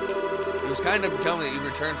 you see. He was kind of telling me that you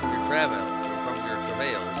returned from your travails.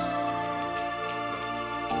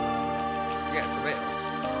 Yeah, travails.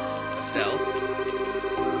 Estelle.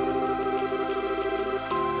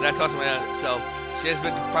 And I thought to myself, she has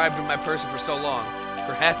been deprived of my person for so long.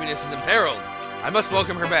 Her happiness is imperiled. I must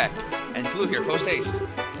welcome her back. And flew here post haste.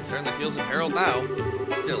 It certainly feels imperiled now.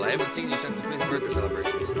 Still, I haven't seen you since the Queen's birthday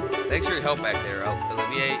celebrations. Thanks for your help back there,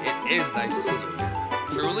 Olivier. It is nice to see you again.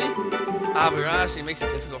 Truly? But your honesty makes it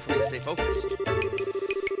difficult for me to stay focused.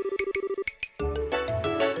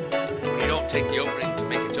 When you don't take the opening to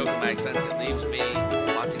make a joke at my expense, it leaves me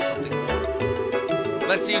wanting something more.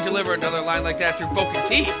 Let's see you deliver another line like that through broken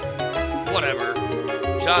teeth. Whatever.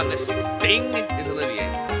 John, this thing is Olivier,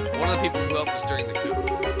 one of the people who helped us during the coup.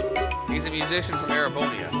 He's a musician from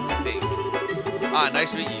Arabonia, I think. Ah,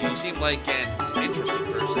 nice to meet you. You seem like an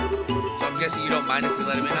interesting person. So I'm guessing you don't mind if we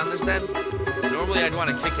let him in on this then? Normally I'd want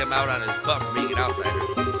to kick him out on his butt for being an outsider.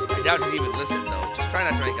 I doubt he'd even listen though. Just try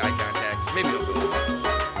not to make eye contact. Maybe don't go with it.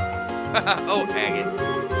 Oh, Agate.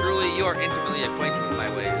 Truly, you are intimately acquainted with my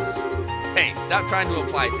ways. Hey, stop trying to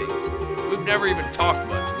imply things. We've never even talked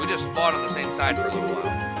much. We just fought on the same side for a little while.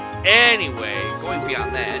 Anyway, going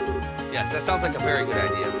beyond that, yes, that sounds like a very good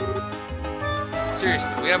idea. Seriously,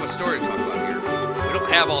 we have a story to talk about here. We don't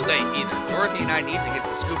have all day either. Dorothy and I need to get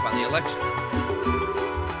the scoop on the election.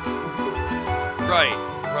 Right,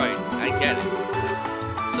 I get it.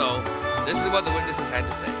 So, this is what the witnesses had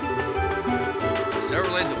to say. Sarah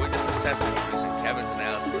relayed the witnesses' testimonies and Kevin's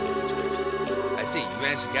analysis of the situation. I see, you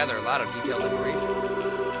managed to gather a lot of detailed information.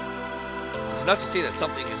 It's enough to see that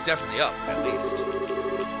something is definitely up, at least.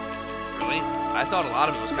 Really? I thought a lot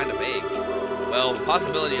of it was kind of vague. Well, the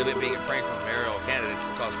possibility of it being a prank from a mayoral candidate to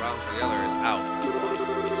cause problems for the other is out.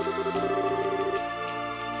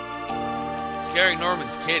 Scaring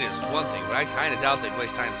Norman's kid is one thing, but I kind of doubt they'd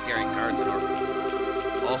waste time scaring guards and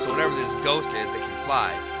orphans. Also, whatever this ghost is, it can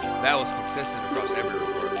fly. That was consistent across every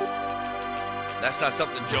report. That's not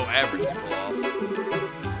something Joe Average can pull off.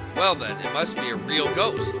 Well then, it must be a real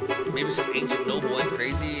ghost. Maybe some ancient noble went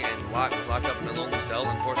crazy and was locked up in a lonely cell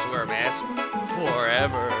and forced to wear a mask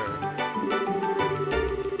forever.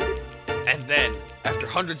 And then, after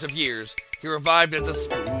hundreds of years, he revived as a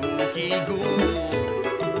spooky ghoul.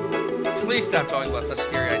 Please stop talking about such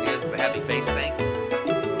scary ideas with a happy face, thanks.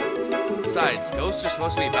 Besides, ghosts are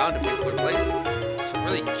supposed to be bound to particular places, so it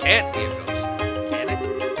really can't be a ghost, can it?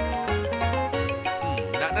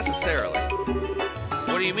 Not necessarily.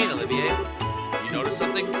 What do you mean, Olivier? You noticed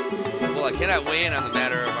something? Well, I cannot weigh in on the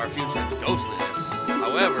matter of our fugitive's ghostliness.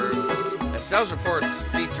 However, Estelle's reports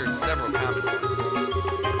featured several common points.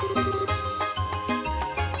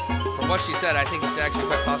 From what she said, I think it's actually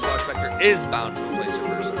quite possible our Spectre is bound to a place or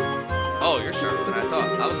person. Oh, you're sharper than I thought.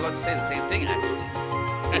 I was about to say the same thing, actually.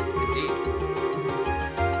 Indeed.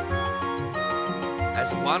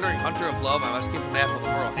 As a wandering hunter of love, I must keep a map of the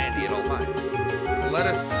world handy at all times. Let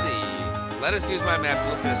us see. Let us use my map to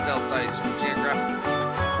look at Estelle's sightings from geographical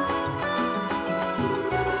perspective.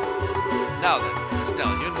 Now then,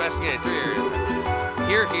 Estelle, you investigated 3 areas.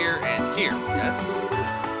 Here, here, and here, yes?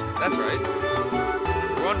 That's right.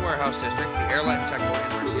 The Ruin Warehouse District, the Airlight Checkpoint,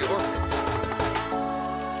 and Mercia Orphanage.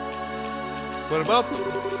 What about them?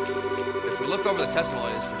 If we look over the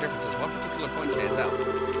testimonies for differences, one particular point stands out.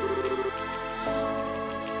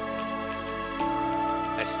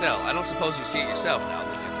 Estelle, I don't suppose you see it yourself now,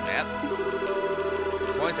 looking at the map.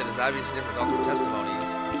 The point that is obviously different with alternate testimonies.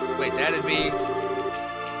 Wait, that'd be...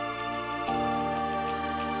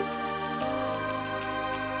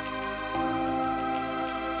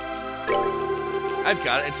 I've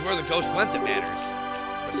got it. It's where the ghost went that matters.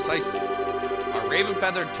 Precisely. Our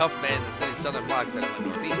raven-feathered tough man in the city's southern block said it went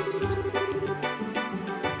northeast.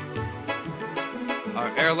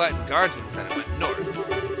 Our air-lightened guardsman said it went north.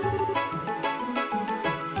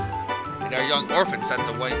 And our young orphan said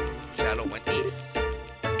the white shadow went east.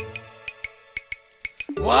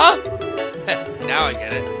 What? Now I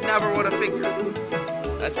get it. Never would have figured.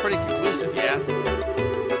 That's pretty conclusive, yeah?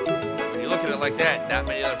 When you look at it like that, not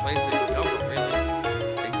many other places you can come from, really.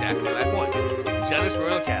 Exactly my point. Genis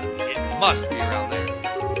Royal Academy. It must be around there.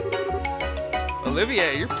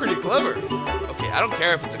 Olivier, you're pretty clever. Okay, I don't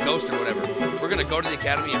care if it's a ghost or whatever. We're gonna go to the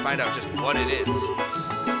academy and find out just what it is.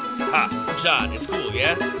 Ha! John, it's cool,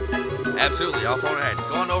 yeah? Absolutely, I'll phone ahead.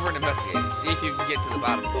 Go on over and investigate. See if you can get to the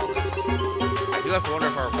bottom of all this. I do have to wonder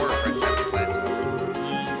if our reporter friends have any plans.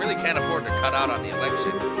 Really can't afford to cut out on the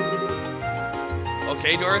election.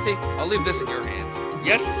 Okay, Dorothy, I'll leave this in your hands.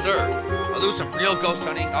 Yes, sir. I'll do some real ghost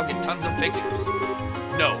hunting. I'll get tons of pictures.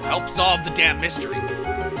 No, help solve the damn mystery.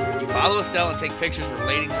 You follow Estelle and take pictures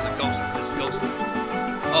relating to the ghost of this ghost.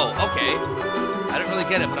 Oh, okay. I don't really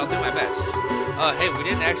get it, but I'll do my best. Hey, we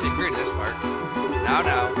didn't actually agree to this part. Now,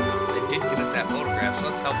 they did give us that photograph, so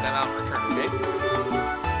let's help them out in return, okay?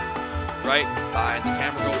 Right, fine, the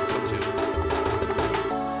camera girl will come too.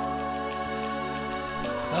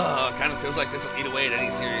 It kind of feels like this will eat away at any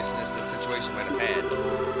seriousness this situation might have had.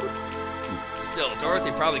 Still,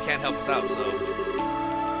 Dorothy probably can't help us out, so...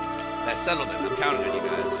 That's settled then. I'm counting on you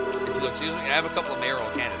guys. If you'll excuse me, I have a couple of mayoral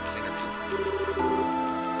candidates interview.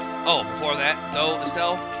 Oh, before that, though,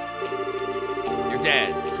 Estelle, your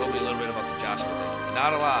dad told me a little bit about the Joshua thing.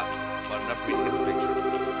 Not a lot, but enough for me to get the picture.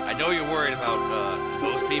 I know you're worried about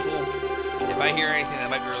those people. If I hear anything that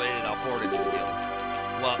might be related, I'll forward it to the guild.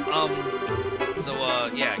 Well,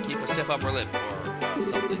 yeah, keep a stiff upper lip or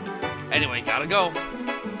something. Anyway, gotta go.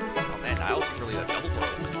 Oh man, Niles is really a double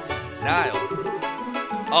throat. Niles.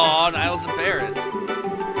 Oh, Niles embarrassed.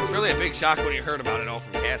 It's really a big shock when he heard about it all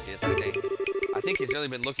from Cassius, I think. I think he's really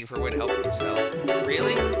been looking for a way to help himself.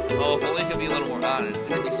 Really? Oh, if only he could be a little more honest.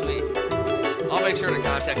 It'd be sweet. I'll make sure to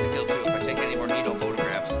contact the guild too if I take any more needle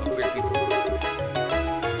photographs of weird people.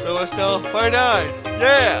 So Estelle, fight on!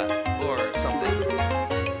 Yeah! Or something.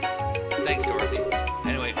 Thanks, Dorothy.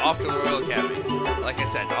 Anyway, off to the Royal Academy. Like I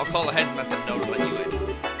said, I'll call ahead and let them know to let you in.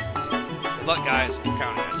 Good luck, guys. I'm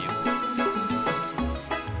counting on you.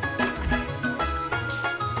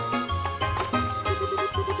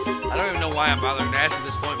 I don't even know why I'm bothering to ask at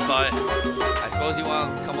this point, but I suppose you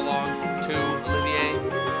want to come along too, Olivier?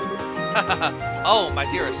 Oh, my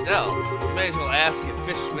dear Estelle, you may as well ask if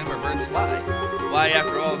fish swim or birds fly. Why,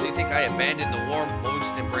 after all, do you think I abandoned the warm,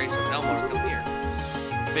 moist embrace of Elmo to come here?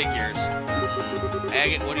 Figures.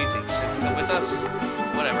 Agate, what do you think? Should you come with us?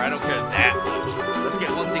 Whatever, I don't care that much. Let's get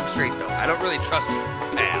one thing straight, though. I don't really trust you,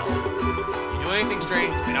 pal. You do anything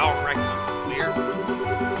strange, and I'll wreck you. Clear?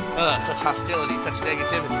 Such hostility, such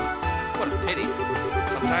negativity. What a pity.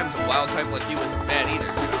 Sometimes a wild type like you isn't bad either,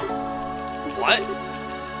 you know? What?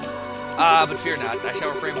 But fear not. I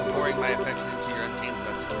shall refrain from pouring my affection into your untamed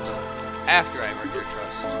vessel until after I have earned your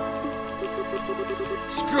trust.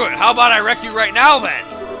 Screw it! How about I wreck you right now, then?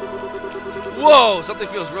 Whoa! Something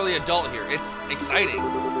feels really adult here. It's exciting.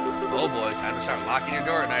 Oh boy, time to start locking your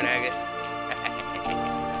door at night, Agate.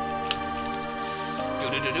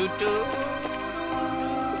 Do-do-do-do-do.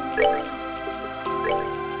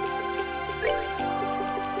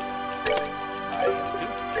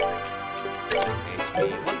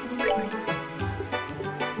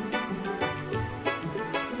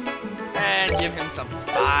 And give him some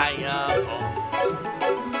fireballs.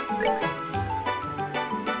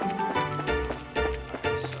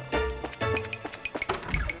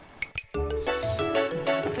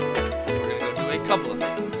 We're gonna go do a couple of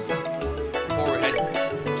things before we're heading to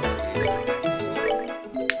where we need to go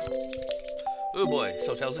next. Oh boy, this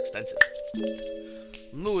hotel's expensive.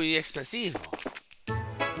 Muy expensivo.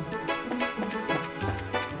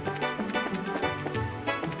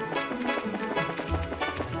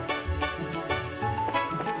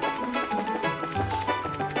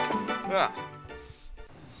 Yeah.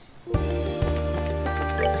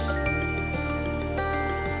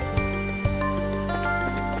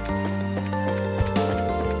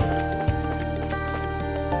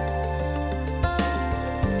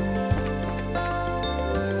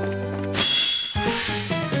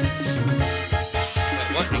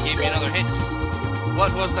 What? He gave me another hint.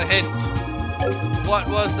 What was the hint? What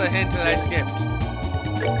was the hint that I skipped?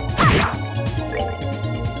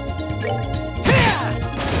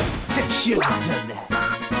 I should have done that.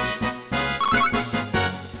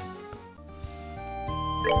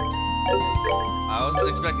 I wasn't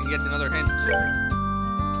expecting to get another hint.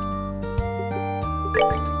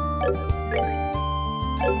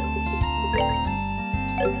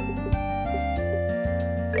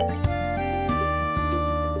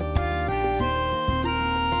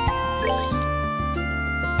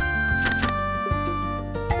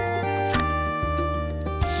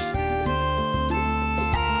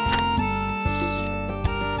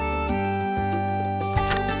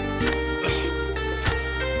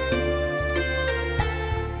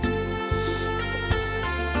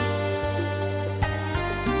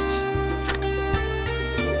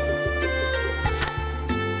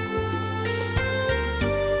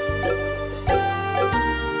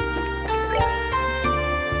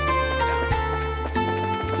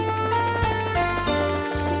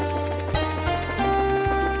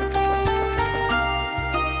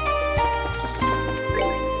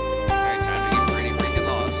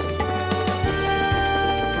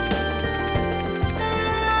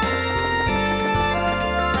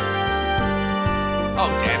 Oh,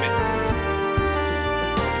 damn it.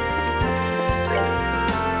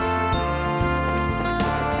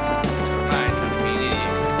 Fine, time to be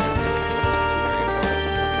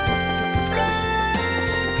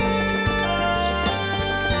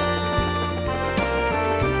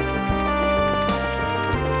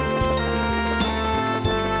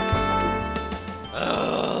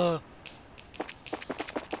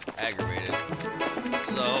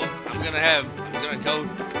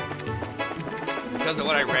because of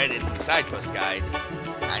what I read in the side quest guide,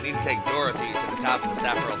 I need to take Dorothy to the top of the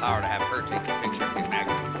Sapphire Tower to have her take the picture and get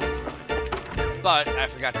maximum points from it. But I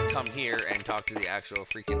forgot to come here and talk to the actual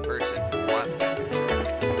freaking person who wants that picture.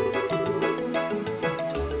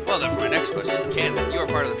 Well then, for my next question, Canada, you are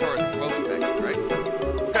part of the tourism promotion faction, right?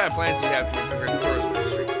 What kind of plans do you have to integrate the tourism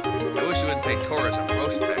industry? I wish you wouldn't say tourism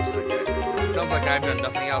promotion faction like that. It sounds like I've done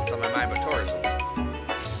nothing else on my mind but tourism.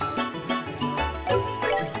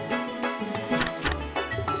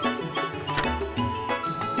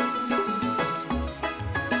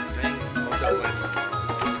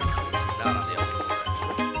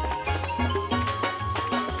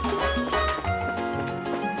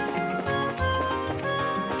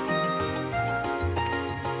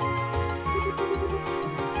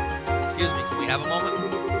 Have a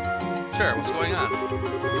moment? Sure, what's going on?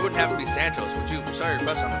 You wouldn't have to be Santos, would you? We saw your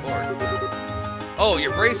request on the board. Oh,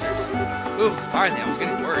 your bracers! Ooh, finally, I was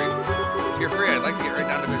getting worried. If you're free, I'd like to get right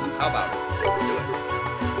down to business. How about it? Let's do it.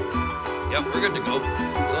 Yep, we're good to go.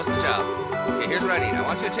 So what's the job? Okay, here's what I need. I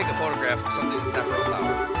want you to take a photograph of something in Sapphire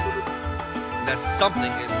Tower. That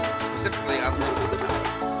something is specifically on the roof of the tower.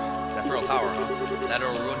 Sapphire Tower, huh?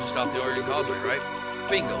 That'll ruin just off the Orient Causeway, right?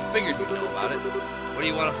 Bingo. Figured you'd know about it. What do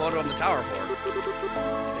you want a photo of the tower for?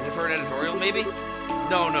 Is it for an editorial, maybe?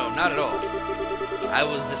 No, not at all. I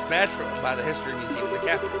was dispatched by the History Museum in the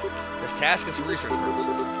capital. This task is for research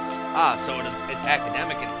purposes. Ah, so it's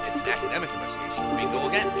academic and it's an academic investigation. Bingo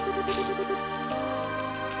again.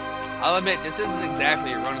 I'll admit, this isn't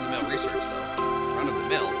exactly a run-of-the-mill research, though.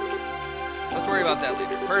 Run-of-the-mill? Let's worry about that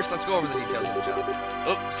later. First, let's go over the details of the job.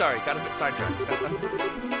 Oh, sorry, got a bit sidetracked.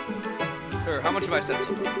 Sure, how much have I said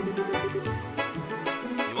so far?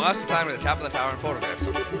 You want us to climb to the top of the tower and photograph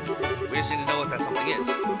something. We just need to know what that something is.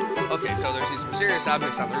 Okay, so there's these mysterious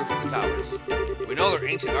objects on the roof of the towers. We know they're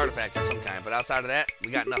ancient artifacts of some kind, but outside of that, we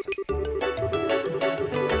got nothing.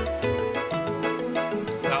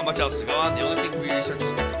 Not much else to go on. The only thing we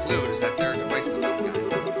researchers can conclude is that they're devices of some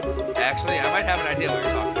kind. Actually, I might have an idea what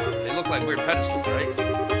you're talking about. They look like weird pedestals, right?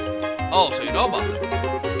 Oh, so you know about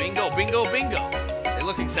them. Bingo, bingo, bingo. They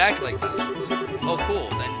look exactly like pedestals. Oh, cool.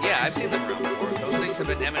 Then, yeah, I've seen them around before. Those things have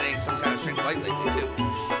been emanating some kind of strange light lately, too.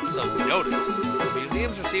 So, we noticed. The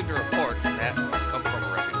museum's received a report that come from a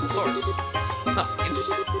reputable source. Huh,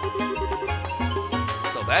 interesting.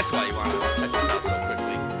 So that's why you wanted us to check this out so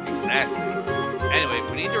quickly. Exactly. Anyway,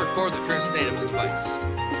 we need to record the current state of the device.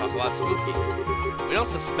 Talk about spooky. We don't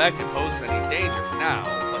suspect it poses any danger for now,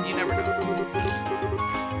 but you never know.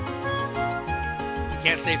 You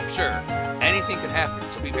can't say for sure. Anything could happen,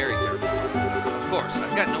 so be very careful. Of course,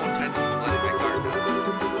 I've got no intention of letting my guard down.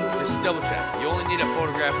 Just to double check, you only need a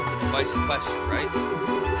photograph of the device in question, right?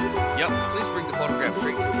 Yep, please bring the photograph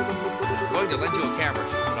straight to me. I'm going to lend you a camera,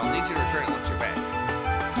 but I'll need you to return it once you're back.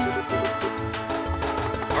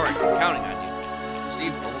 Alright, I'm counting on you.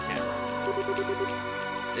 Receive mobile camera.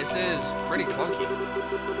 This is pretty clunky.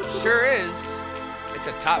 Sure is. It's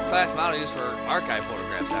a top-class model used for archive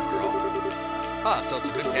photographs, after all. Huh, so it's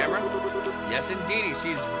a good camera? Yes, indeedy.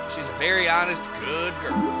 She's a very honest, good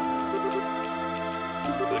girl.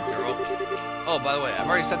 Good girl. Oh, by the way, I've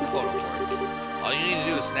already set the photo for it. All you need to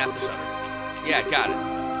do is snap the shutter. Yeah, got it.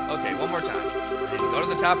 Okay, one more time. I need to go to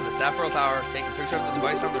the top of the Sapphire Tower, take a picture of the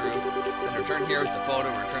device on the roof, then return here with the photo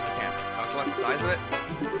and return the camera. Talk about the size of it?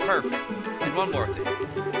 Perfect. And one more thing.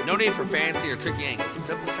 No need for fancy or tricky angles. A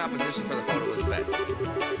simple composition for the photo is best.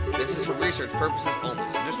 This is for research purposes only,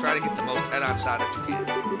 so just try to get the most head-on shot that you can.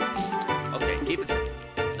 Okay, keep it simple.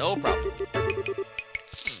 No problem.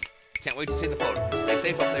 Can't wait to see the photo. Stay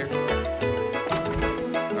safe up there.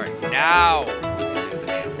 Alright, now we can do the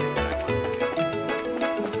damn thing that I want to do.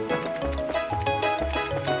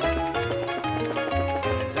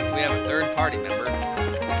 And since we have a third party member,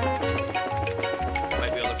 we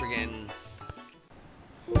might be able to friggin'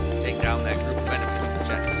 take down that group of enemies in the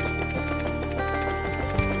chest.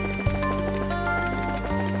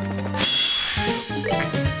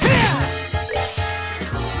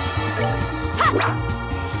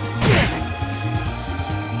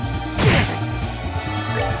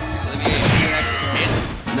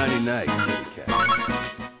 Night, kitty cats.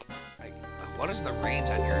 What is the range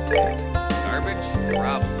on your attack? Garbage?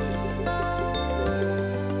 Probably.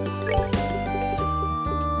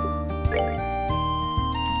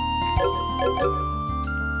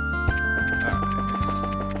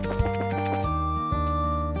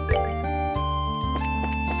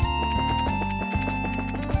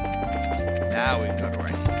 Now we go to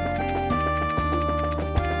rank.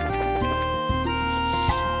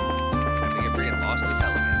 I think it freaking lost his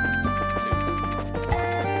hell again.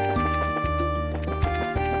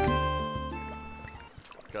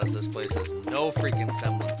 Because this place is no freaking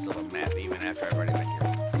semblance of a map even after I've already been here.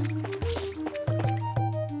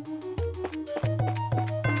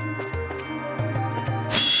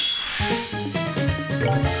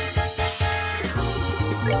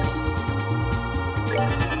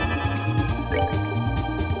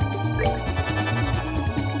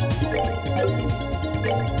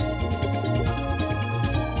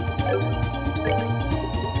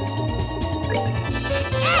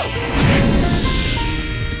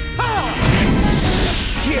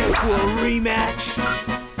 Care for a rematch?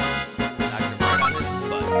 Knocked him right on his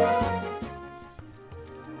butt.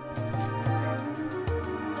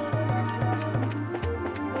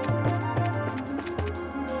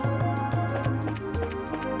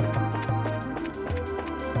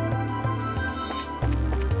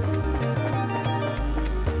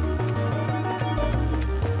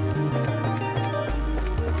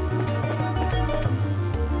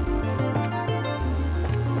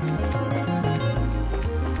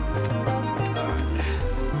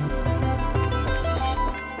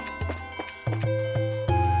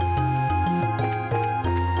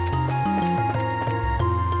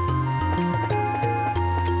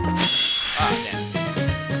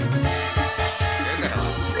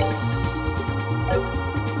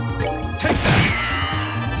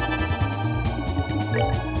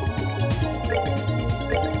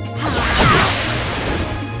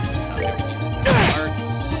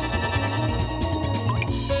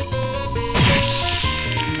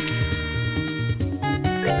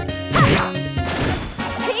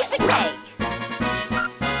 Piece of cake!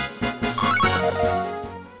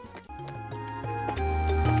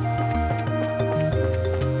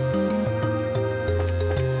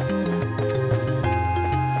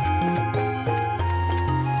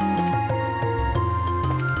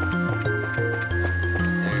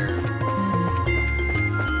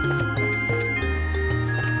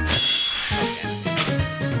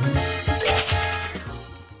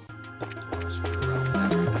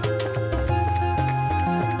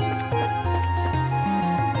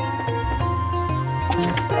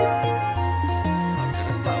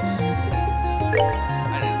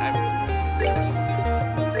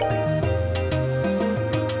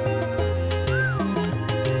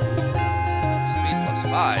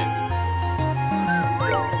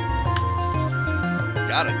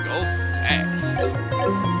 Gotta go fast.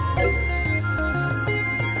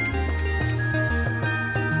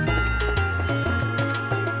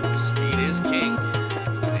 Speed is king.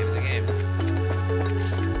 That's the name of the game.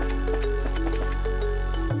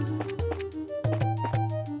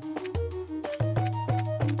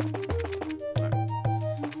 Alright.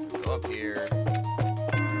 Go up here.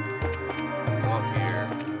 Go up here.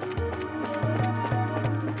 Go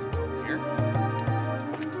up here.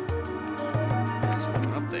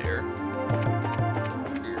 Up there.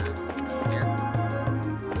 Here. Here.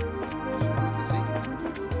 See?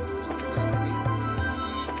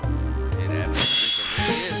 It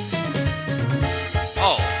absolutely is.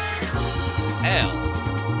 Oh. Hell.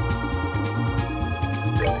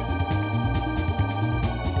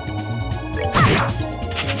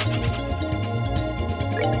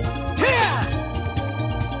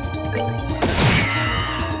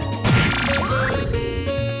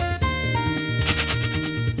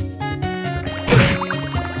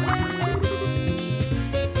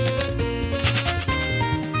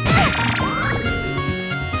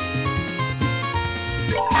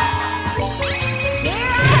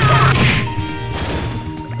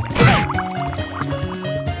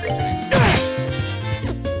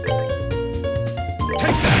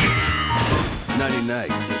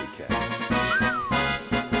 Night, kitty cats.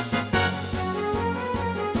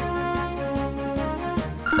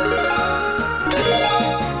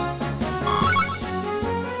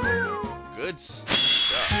 Good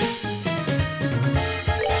stuff.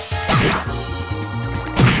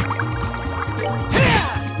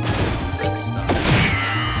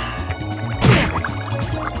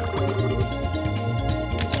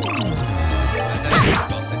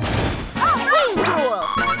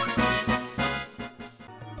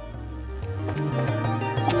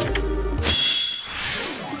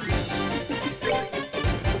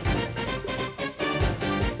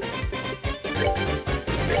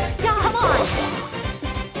 Come on!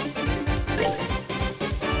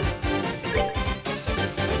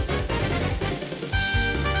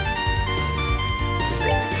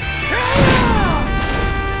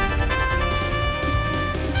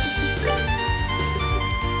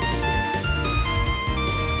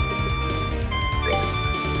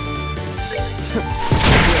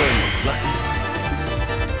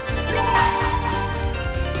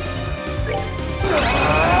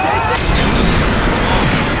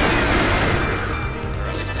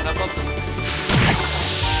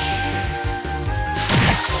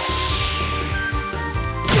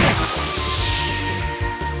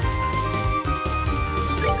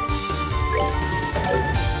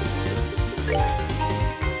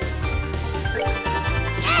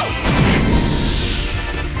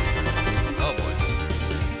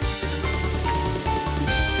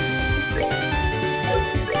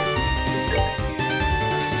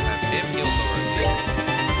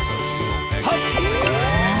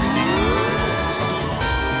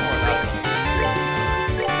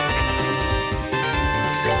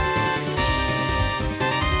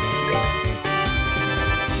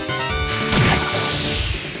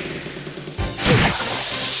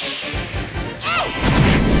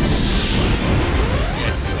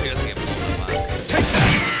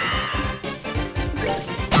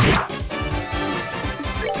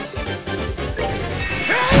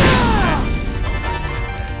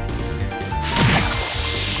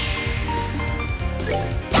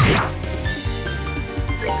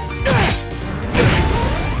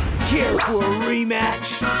 for a rematch?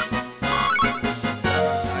 Nice,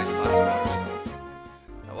 lots of bonus stuff.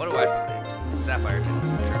 Now, what do I find? Sapphire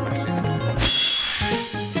tins. Turn my shit.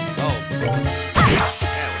 Oh.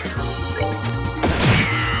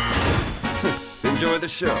 Yeah, Enjoy the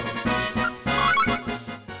show.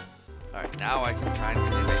 alright, now I can try and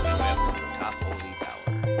make my way up to the top of the tower.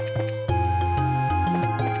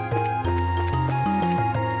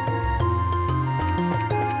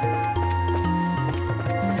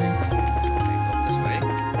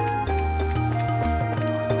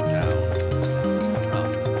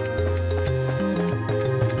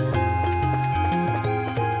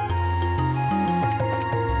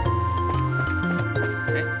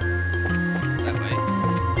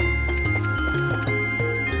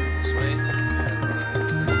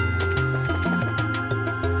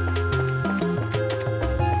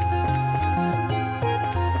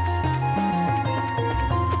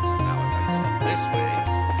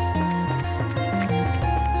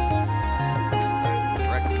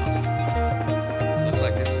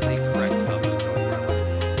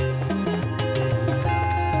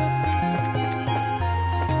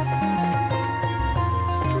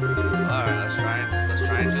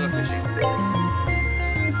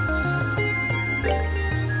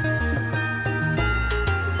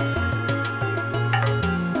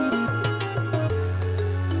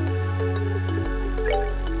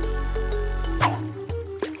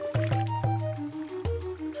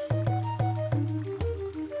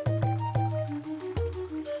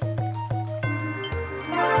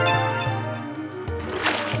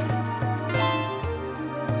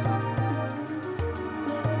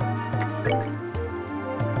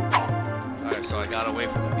 Got away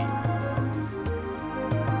from the beat.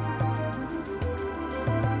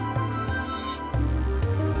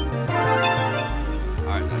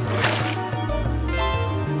 Alright, that's all.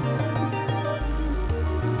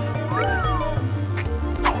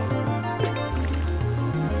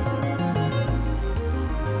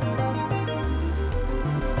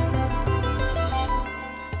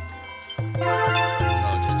 So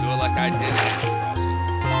just do it like I did in Animal Crossing.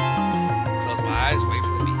 Close my eyes, wait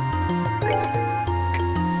for the beat.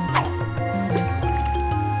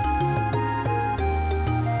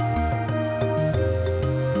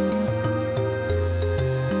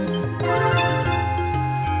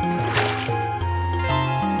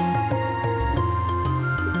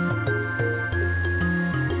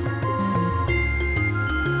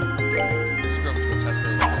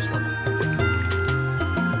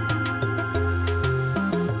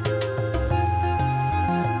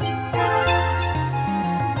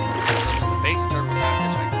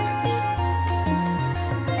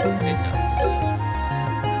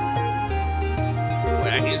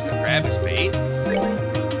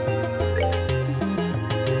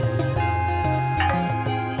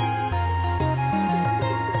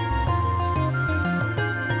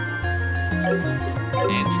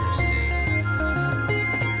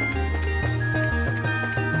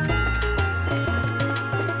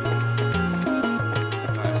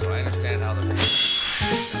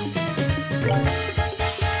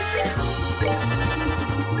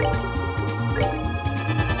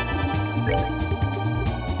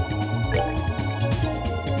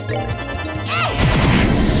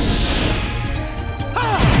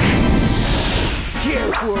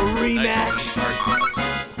 Here for a rematch.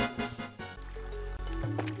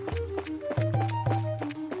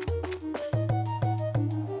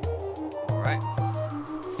 Alright.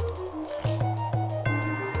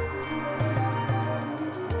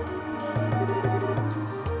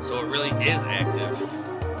 So it really is active,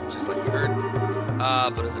 just like you heard.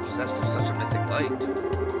 But is it possessed of such a mythic light?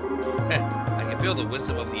 I can feel the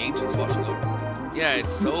wisdom of the ancients washing over. Yeah,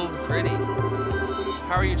 it's so pretty.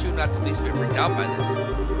 How are you two not the least bit freaked out by this?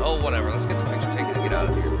 Oh, whatever. Let's get the picture taken and get out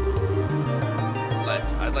of here.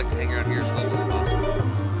 I'd like to hang around here as little as possible.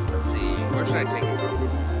 Let's see. Where should I take it from?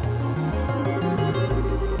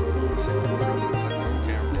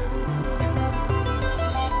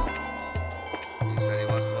 He said he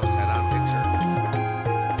wants the most head-on picture.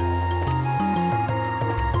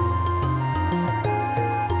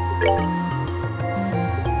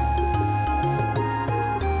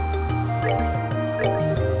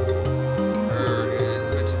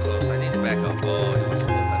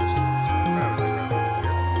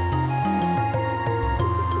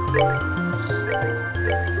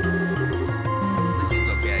 This seems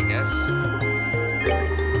okay, I guess.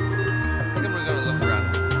 I think I'm gonna look around.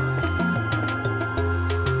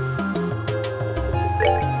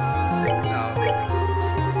 No.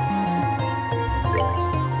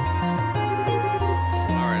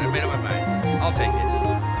 Alright, I made up my mind. I'll take it.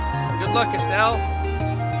 Good luck, Estelle.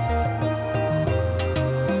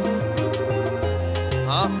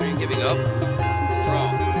 giving up? What's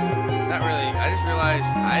wrong? Not really. I just realized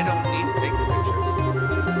I don't need to take the picture.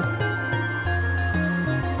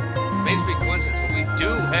 May be a coincidence, but we do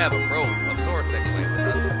have a probe of sorts anyway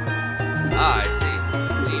with us. Ah, I see.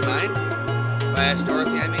 Do you mind? If I ask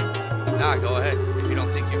Dorothy, I mean? Nah, go ahead. If you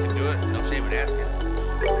don't think you can do it, no shame in asking.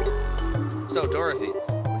 So, Dorothy,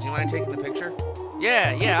 would you mind taking the picture?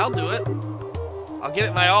 Yeah, I'll do it. I'll give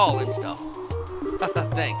it my all and stuff.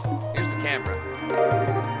 Thanks. Here's the camera.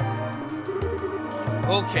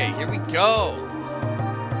 Okay, here we go.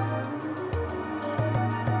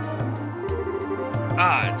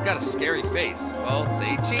 Ah, it's got a scary face. Well,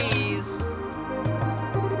 say cheese.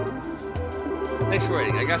 Thanks for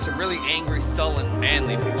waiting. I got some really angry, sullen,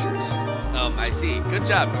 manly pictures. I see. Good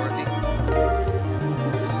job, Dorothy.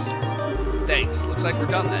 Thanks. Looks like we're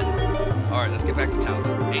done then. Alright, let's get back to town.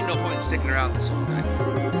 Ain't no point in sticking around this whole time.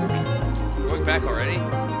 Going back already?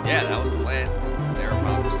 Yeah, that was the plan. There a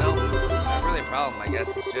problem still? Not really a problem, I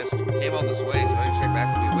guess. It's just, we came all this way, so I straight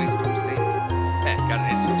back would be a waste, don't you think? Heck, got an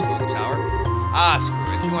itch to explore the tower? Ah,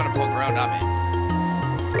 screw it. If you want to poke around, I'm in.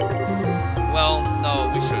 Well,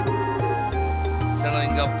 no, we shouldn't.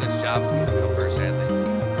 Settling up this job's gonna come first, sadly.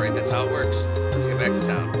 Afraid that's how it works. Let's get back to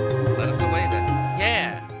town. Let us away then.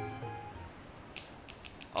 Yeah!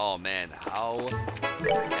 Oh man, how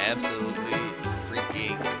absolutely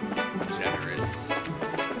freaking generous.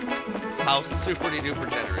 How super duper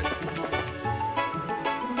generous.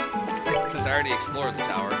 Since I already explored the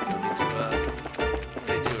tower, don't need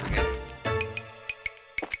to do it again.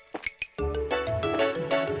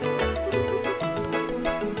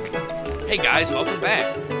 Hey guys, welcome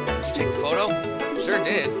back. Did you take the photo? Sure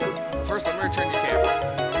did. First, let me return your camera.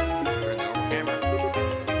 Return the old camera.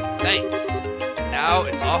 Thanks. Now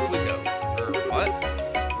it's off we go. What?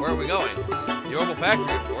 Where are we going? The Orbital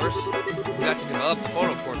Factory, of course. We got to develop the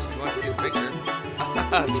photo course if you want to see the picture.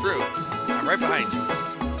 True. I'm right behind you.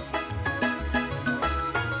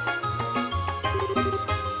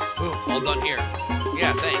 Ooh, all done here.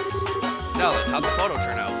 Yeah, thanks. Tell us, how'd the photo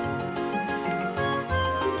turn out?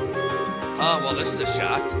 Well, this is a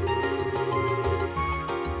shock.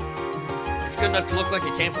 It's good enough to look like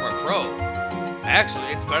it came from a pro.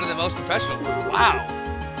 Actually, it's better than most professional. Wow!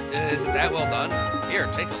 Isn't that well done? Here,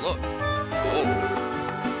 take a look. Whoa.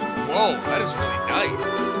 Whoa, that is really nice.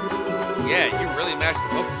 Yeah, you really matched the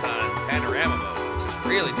focus on panorama mode, which is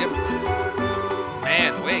really difficult.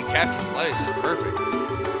 Man, the way it captures the light is just perfect. You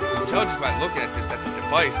can tell just by looking at this that the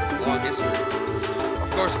device has a long history. Of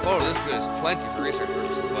course, a photo this good is plenty for research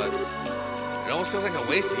purposes, but it almost feels like a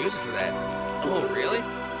waste to use it for that. Oh, really?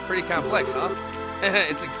 Pretty complex, huh?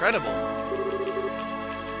 It's incredible.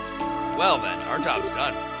 Well then, our job's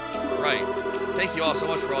done. Right. Thank you all so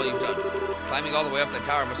much for all you've done. Climbing all the way up that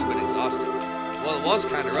tower must have been exhausting. Well, it was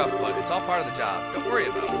kind of rough, but it's all part of the job. Don't worry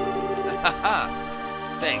about it. Haha.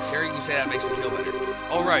 Thanks. Hearing you say that makes me feel better.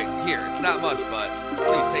 Oh, right. Here. It's not much, but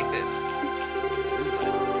please take this.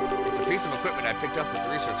 It's a piece of equipment I picked up with the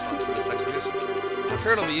research funds for this expedition. I'm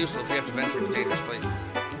sure it'll be useful if you have to venture into dangerous places.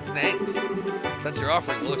 Thanks. Since you're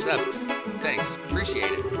offering, we'll accept. Thanks.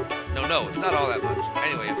 Appreciate it. No, it's not all that much.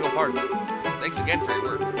 Anyway, if you'll pardon me. Thanks again for your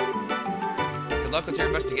work. Good luck with your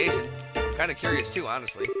investigation. I'm kind of curious too,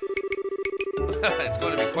 honestly. It's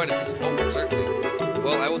going to be quite a piece of homework, certainly.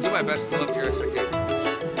 Well, I will do my best to live up to your expectations.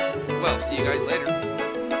 Well, see you guys later.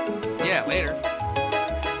 Yeah, later.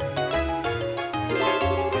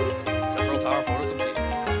 Central Tower photo complete.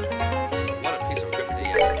 What a piece of equipment do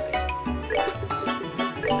you have?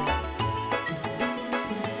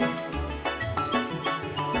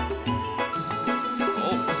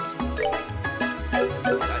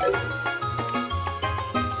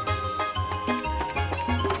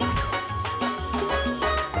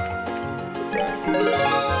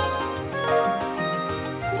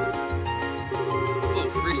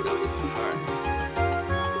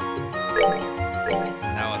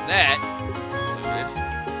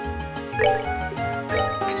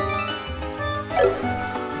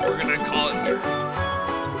 We're gonna call it here.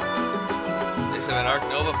 This is an Ark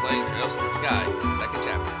Nova playing Trails in the Sky, second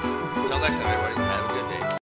chapter. Until next time, everybody.